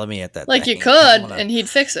 let me hit that like you thing. I could, want to. and he'd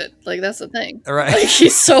fix it. Like that's the thing. Right. Like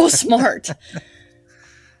he's so smart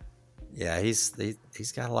Yeah, he's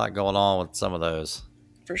got a lot going on with some of those.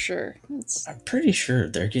 for sure. I'm pretty sure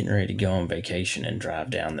they're getting ready to go on vacation and drive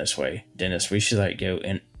down this way. Dennis, we should like go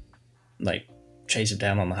and like chase it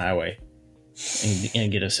down on the highway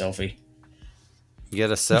and get a selfie. You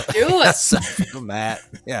get a selfie. Do it. Selfie with Matt.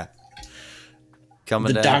 Yeah.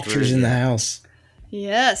 Coming The down doctor's through, in the yeah. house.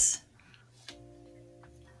 Yes.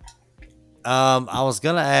 I was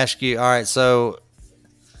gonna ask you. All right, so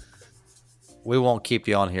we won't keep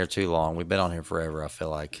you on here too long. We've been on here forever, I feel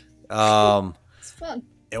like. It's fun.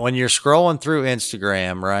 When you're scrolling through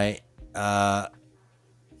Instagram, right?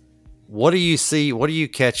 What do you see? What do you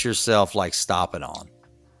catch yourself like stopping on?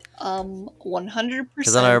 100%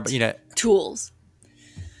 Because I know, tools.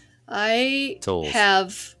 I Tools.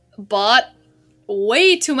 have bought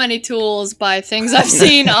way too many tools by things I've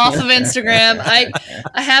seen off of Instagram.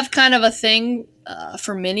 I have kind of a thing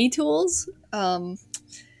for mini tools.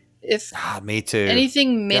 If Me too.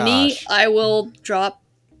 anything mini, Gosh. I will drop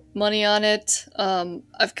money on it.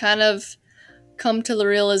 I've kind of come to the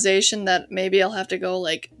realization that maybe I'll have to go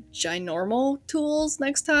like ginormal tools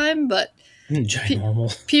next time, but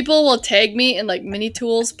Ginormal. people will tag me in like mini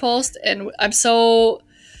tools post, and I'm so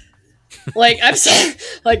like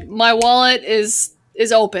like my wallet is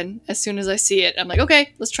open as soon as I see it. I'm like,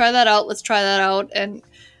 okay, let's try that out, and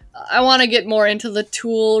I want to get more into the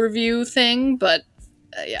tool review thing, but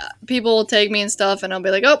yeah, people will tag me and stuff, and I'll be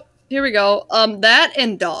like, oh, here we go. That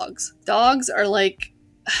and dogs are like,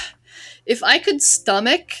 if I could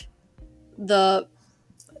stomach the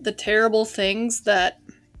terrible things that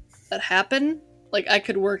happen, like I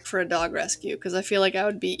could work for a dog rescue, because I feel like I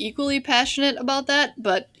would be equally passionate about that,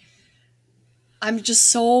 but I'm just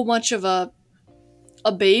so much of a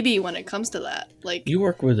baby when it comes to that. Like, You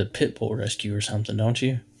work with a pit bull rescue or something, don't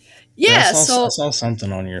you? yeah, I so saw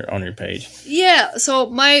something on your page. yeah, so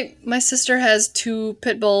my sister has 2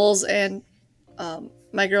 pit bulls, and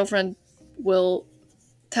my girlfriend will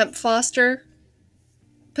temp foster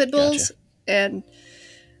pit bulls, Gotcha. and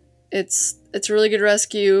it's a really good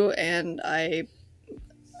rescue, and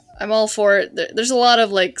I'm all for it. There's a lot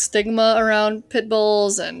of like stigma around pit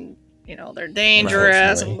bulls, and they're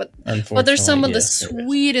dangerous, but there's some of the yes, there is.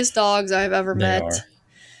 sweetest dogs I've ever They met. are.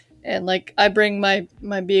 And like I bring my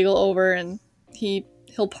beagle over, and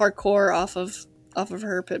he'll parkour off of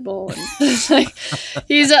her pit bull, and like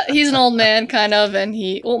he's an old man kind of, and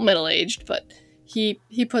middle aged, but he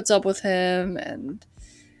puts up with him, and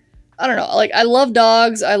I don't know, like I love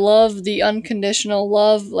dogs. I love the unconditional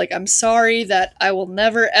love. Like I'm sorry that I will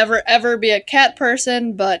never ever ever be a cat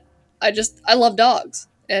person, but I love dogs,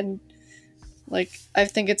 and like I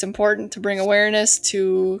think it's important to bring awareness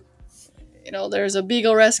to, there's a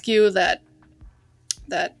beagle rescue that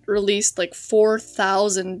released like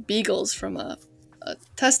 4,000 beagles from a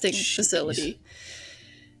testing Jeez. facility.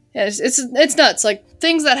 Yeah, it's nuts. Like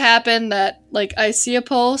things that happen that like I see a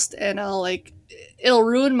post and it'll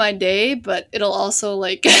ruin my day, but it'll also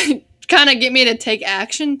like kind of get me to take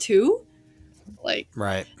action too. Like,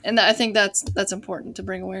 Right. and I think that's important to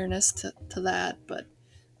bring awareness to that. But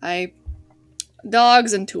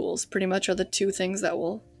dogs and tools pretty much are the 2 things that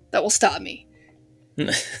will stop me.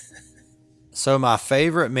 So my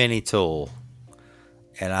favorite mini tool,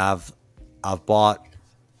 and I've bought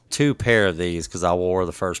 2 pair of these because I wore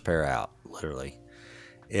the first pair out, literally,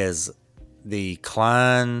 is the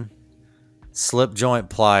Klein slip joint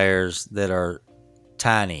pliers that are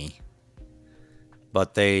tiny,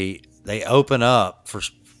 but they open up for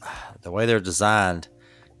the way they're designed.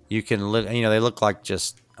 You can they look like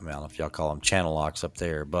just, I don't know if y'all call them channel locks up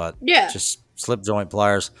there, but Yeah. just slip joint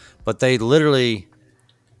pliers, but they literally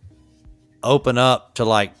open up to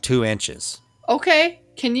like 2 inches. Okay,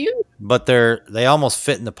 can you? But they almost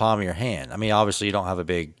fit in the palm of your hand. I mean, obviously you don't have a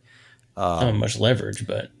big Not much leverage,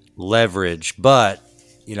 but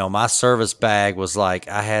my service bag was like,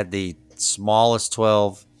 I had the smallest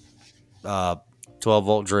 12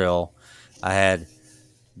 volt drill. I had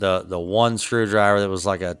the one screwdriver that was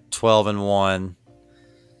like a 12-in-1,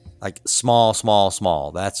 like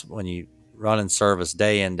small. That's when you run in service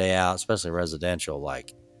day in, day out, especially residential.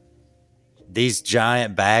 Like these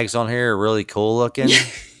giant bags on here are really cool looking.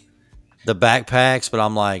 The backpacks, but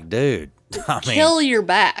I'm like, dude, Kill your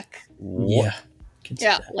back. yeah.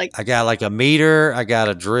 Yeah, like I got like a meter, I got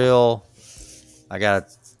a drill, I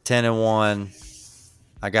got 10-in-1.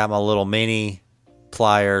 I got my little mini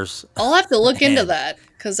pliers. I'll have to look into And that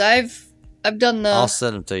because I've done I'll the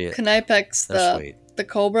send them to you. Knipex, They're sweet. the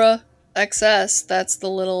Cobra XS. That's the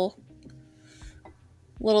little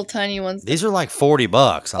tiny ones. These are like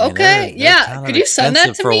 $40. I mean, Okay, they're yeah. kind Could of you send that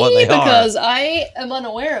expensive to for what me? they are. Because I am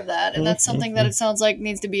unaware of that, and that's something that it sounds like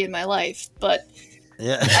needs to be in my life. But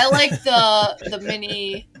Yeah. I like the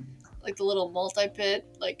mini, like the little multi-pit,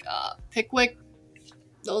 like Pickwick.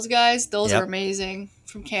 Those guys, those are amazing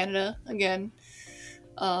from Canada. Again,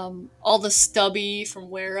 all the stubby from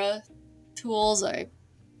Wera tools. I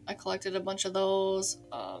collected a bunch of those.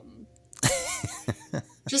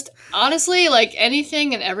 Just honestly, like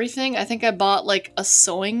anything and everything. I think I bought like a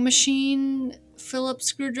sewing machine Phillips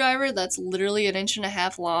screwdriver that's literally 1.5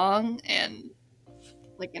 inches long and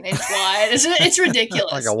like 1 inch wide. It's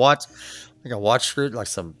ridiculous. like a watch screw, like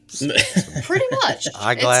some Pretty much.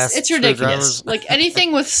 eyeglass. It's ridiculous. Like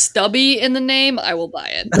anything with stubby in the name, I will buy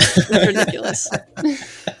it. It's ridiculous.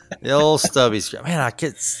 The old stubby screw. Man,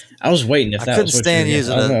 I was waiting if I that couldn't was what stand you were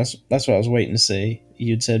using getting. it. That's what I was waiting to see.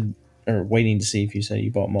 You'd said, or waiting to see if you said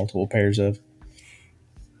you bought multiple pairs of.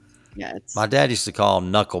 Yeah, it's My dad used to call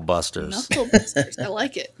them knuckle busters. knuckle busters. I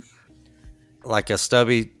like it. Like a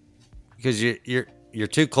stubby, because you're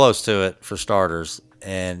too close to it for starters,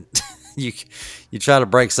 and you try to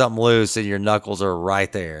break something loose, and your knuckles are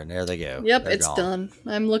right there, and there they go. Yep, They're it's gone. done.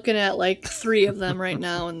 I'm looking at like 3 of them right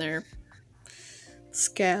now, and they're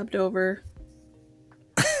scabbed over.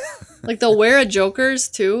 Like they'll wear a Jokers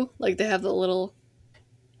too. Like they have the little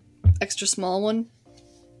extra small one.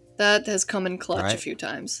 That has come in clutch a few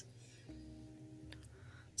times.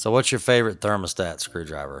 So, what's your favorite thermostat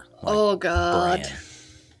screwdriver? Like, oh God, brand?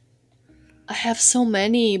 I have so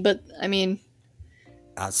many, but I mean,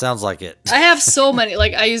 It sounds like it. I have so many.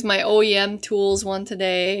 Like I used my OEM tools one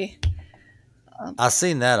today. I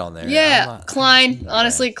seen that on there. Yeah, Klein.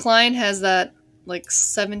 Honestly, Klein has that like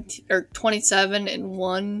 17 or 27 in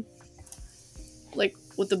one, like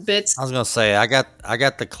with the bits. I was gonna say I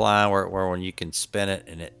got the Klein where when you can spin it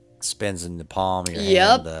and it spins in the palm of your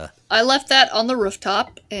hand. Yep. I left that on the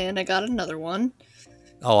rooftop, and I got another one.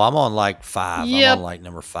 Oh, I'm on like 5. Yep. I'm on like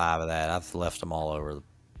number 5 of that. I've left them all over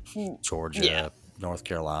Georgia, North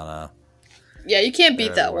Carolina. Yeah, you can't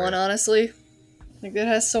beat that one, honestly. Like it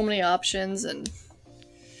has so many options, and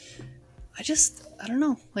I don't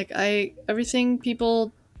know. Like everything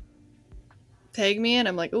people tag me in,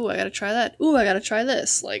 I'm like, ooh, I gotta try that. Ooh, I gotta try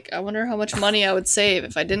this. Like, I wonder how much money I would save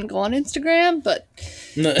if I didn't go on Instagram, but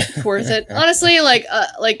it's worth it. Honestly, like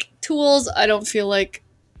tools, I don't feel like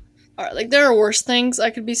are like there are worse things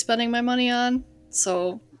I could be spending my money on.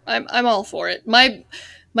 So I'm all for it. My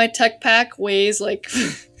tech pack weighs like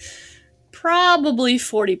probably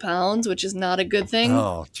 40 pounds, which is not a good thing.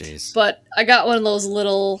 Oh, jeez. But I got one of those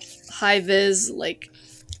little high-vis, like,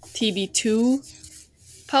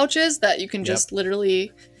 TB2 pouches that you can just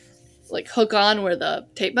literally, like, hook on where the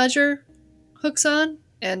tape measure hooks on.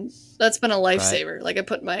 And that's been a lifesaver. Right. Like, I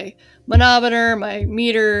put my manometer, my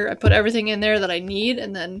meter, I put everything in there that I need.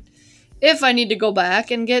 And then if I need to go back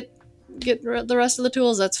and get the rest of the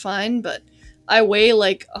tools, that's fine. But I weigh,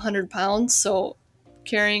 like, 100 pounds, so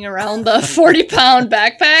carrying around the 40-pound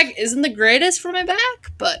backpack isn't the greatest for my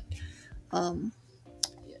back, but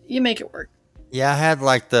you make it work. Yeah, I had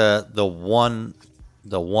like the one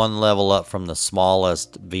level up from the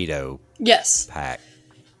smallest Vito pack.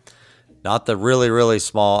 Not the really, really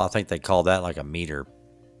small. I think they call that like a meter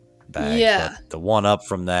bag. Yeah. But the one up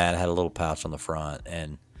from that had a little pouch on the front,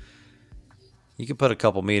 and you could put a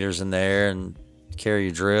couple meters in there and carry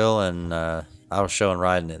your drill. And I was showing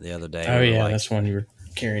riding it the other day. Oh yeah, that's one you were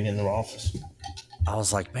carrying in the office. I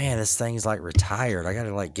was like, man, this thing's like retired. I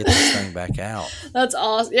gotta like get this thing back out. That's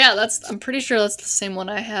awesome. Yeah, I'm pretty sure that's the same one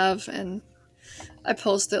I have, and I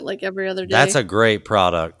post it like every other day. That's a great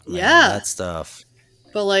product. Man. Yeah, that stuff.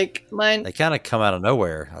 But like mine, they kind of come out of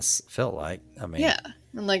nowhere. I felt like. I mean, yeah,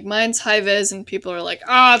 and like mine's high vis, and people are like,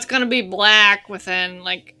 oh, it's gonna be black within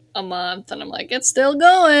like a month, and I'm like, it's still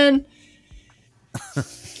going.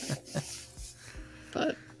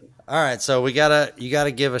 But all right, so you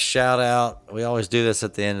gotta give a shout out. We always do this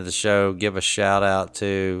at the end of the show. Give a shout out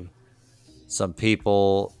to some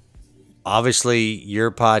people. Obviously,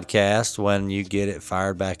 your podcast when you get it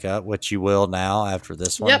fired back up, which you will now after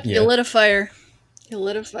this one. Yep, you lit a fire. You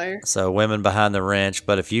lit a fire. So, Women Behind the Wrench.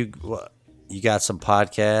 But if you got some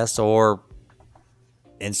podcasts or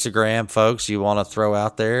Instagram folks you want to throw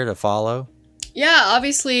out there to follow? Yeah,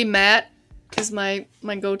 obviously Matt is my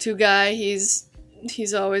go-to guy.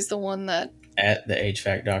 He's always the one that at the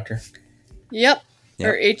HVAC doctor. Yep.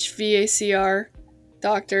 Or HVACR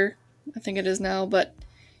doctor, I think it is now. But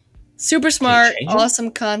Super Did smart, he change it? awesome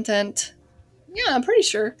content. Yeah, I'm pretty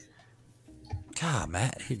sure. God,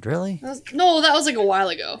 Matt, he really? No, that was like a while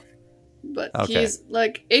ago. But Okay. he's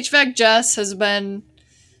like HVAC Jess has been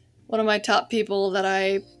one of my top people that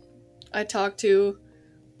I talk to.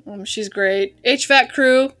 She's great. HVAC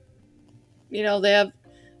crew, they have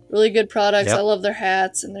really good products. I Yep. love their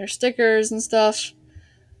hats and their stickers and stuff.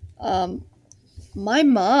 My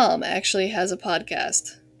mom actually has a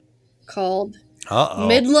podcast called Uh-oh.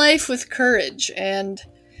 Midlife with Courage, and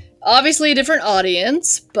obviously a different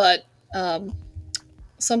audience, but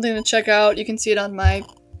something to check out. You can see it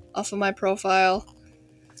off of my profile.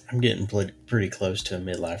 I'm getting pretty close to a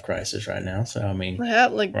midlife crisis right now. So I mean, Yeah,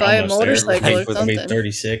 like we're buy a almost there. motorcycle or Midlife with- I'll be something.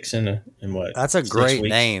 36 in what? That's a 6 great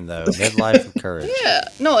weeks? name, though. Midlife with Courage. Yeah,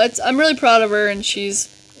 no, I'm really proud of her, and she's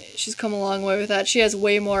come a long way with that. She has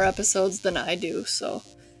way more episodes than I do, so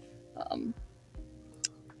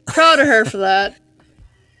proud of her for that.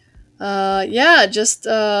 Yeah, just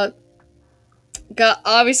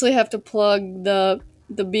obviously have to plug the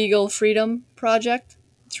Beagle Freedom Project.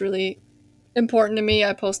 It's really important to me.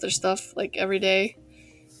 I post their stuff like every day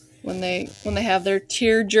when they have their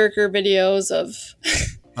tear jerker videos of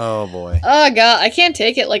Oh boy. oh god, I can't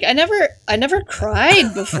take it. Like I never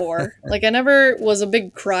cried before. Like I never was a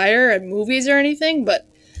big crier at movies or anything, but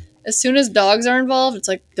as soon as dogs are involved, it's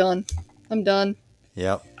like done. I'm done.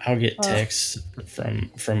 Yep. I'll get texts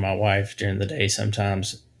from my wife during the day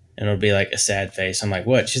sometimes, and it'll be like a sad face. I'm like,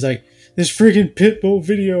 what? She's like, this freaking Pitbull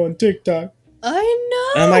video on TikTok. I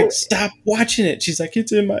know. And I'm like, stop watching it. She's like,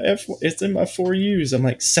 it's in my 4Us. I'm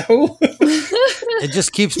like, so? It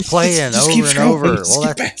just keeps playing Just over keep and scrolling. over. Just Well,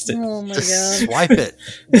 skip that's past it. Oh my just god. swipe it.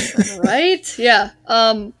 Right? Yeah.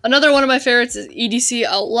 Another one of my favorites is EDC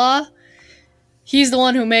Outlaw. He's the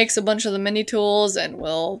one who makes a bunch of the mini tools and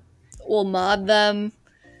will mod them,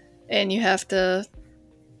 and you have to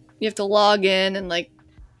log in and like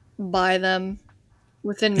buy them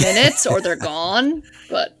within minutes or they're gone.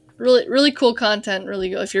 But really cool content. Really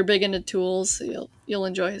good. If you're big into tools, you'll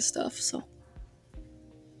enjoy his stuff. So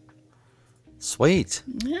Sweet.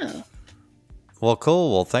 yeah. Well,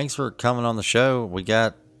 cool. Well, thanks for coming on the show.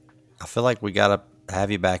 I feel like we got to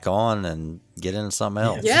have you back on and get into something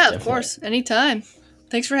else. Yeah, of Definitely. course. Anytime.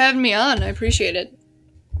 Thanks for having me on. I appreciate it.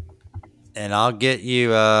 And I'll get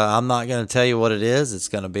you. I'm not going to tell you what it is. It's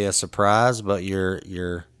going to be a surprise. But your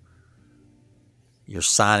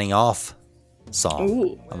signing off song.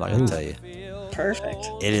 Ooh. I'm not going to tell you. Perfect.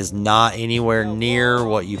 It is not anywhere near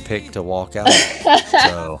what you picked to walk out.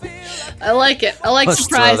 So I like it. I like let's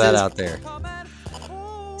surprises. throw that out there.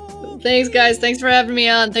 Thanks, guys. Thanks for having me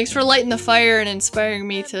on. Thanks for lighting the fire and inspiring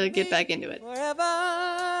me to get back into it.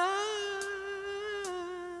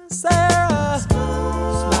 Sarah,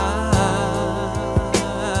 smile.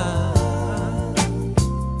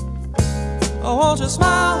 Oh, won't you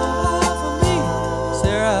smile for me,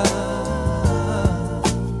 Sarah?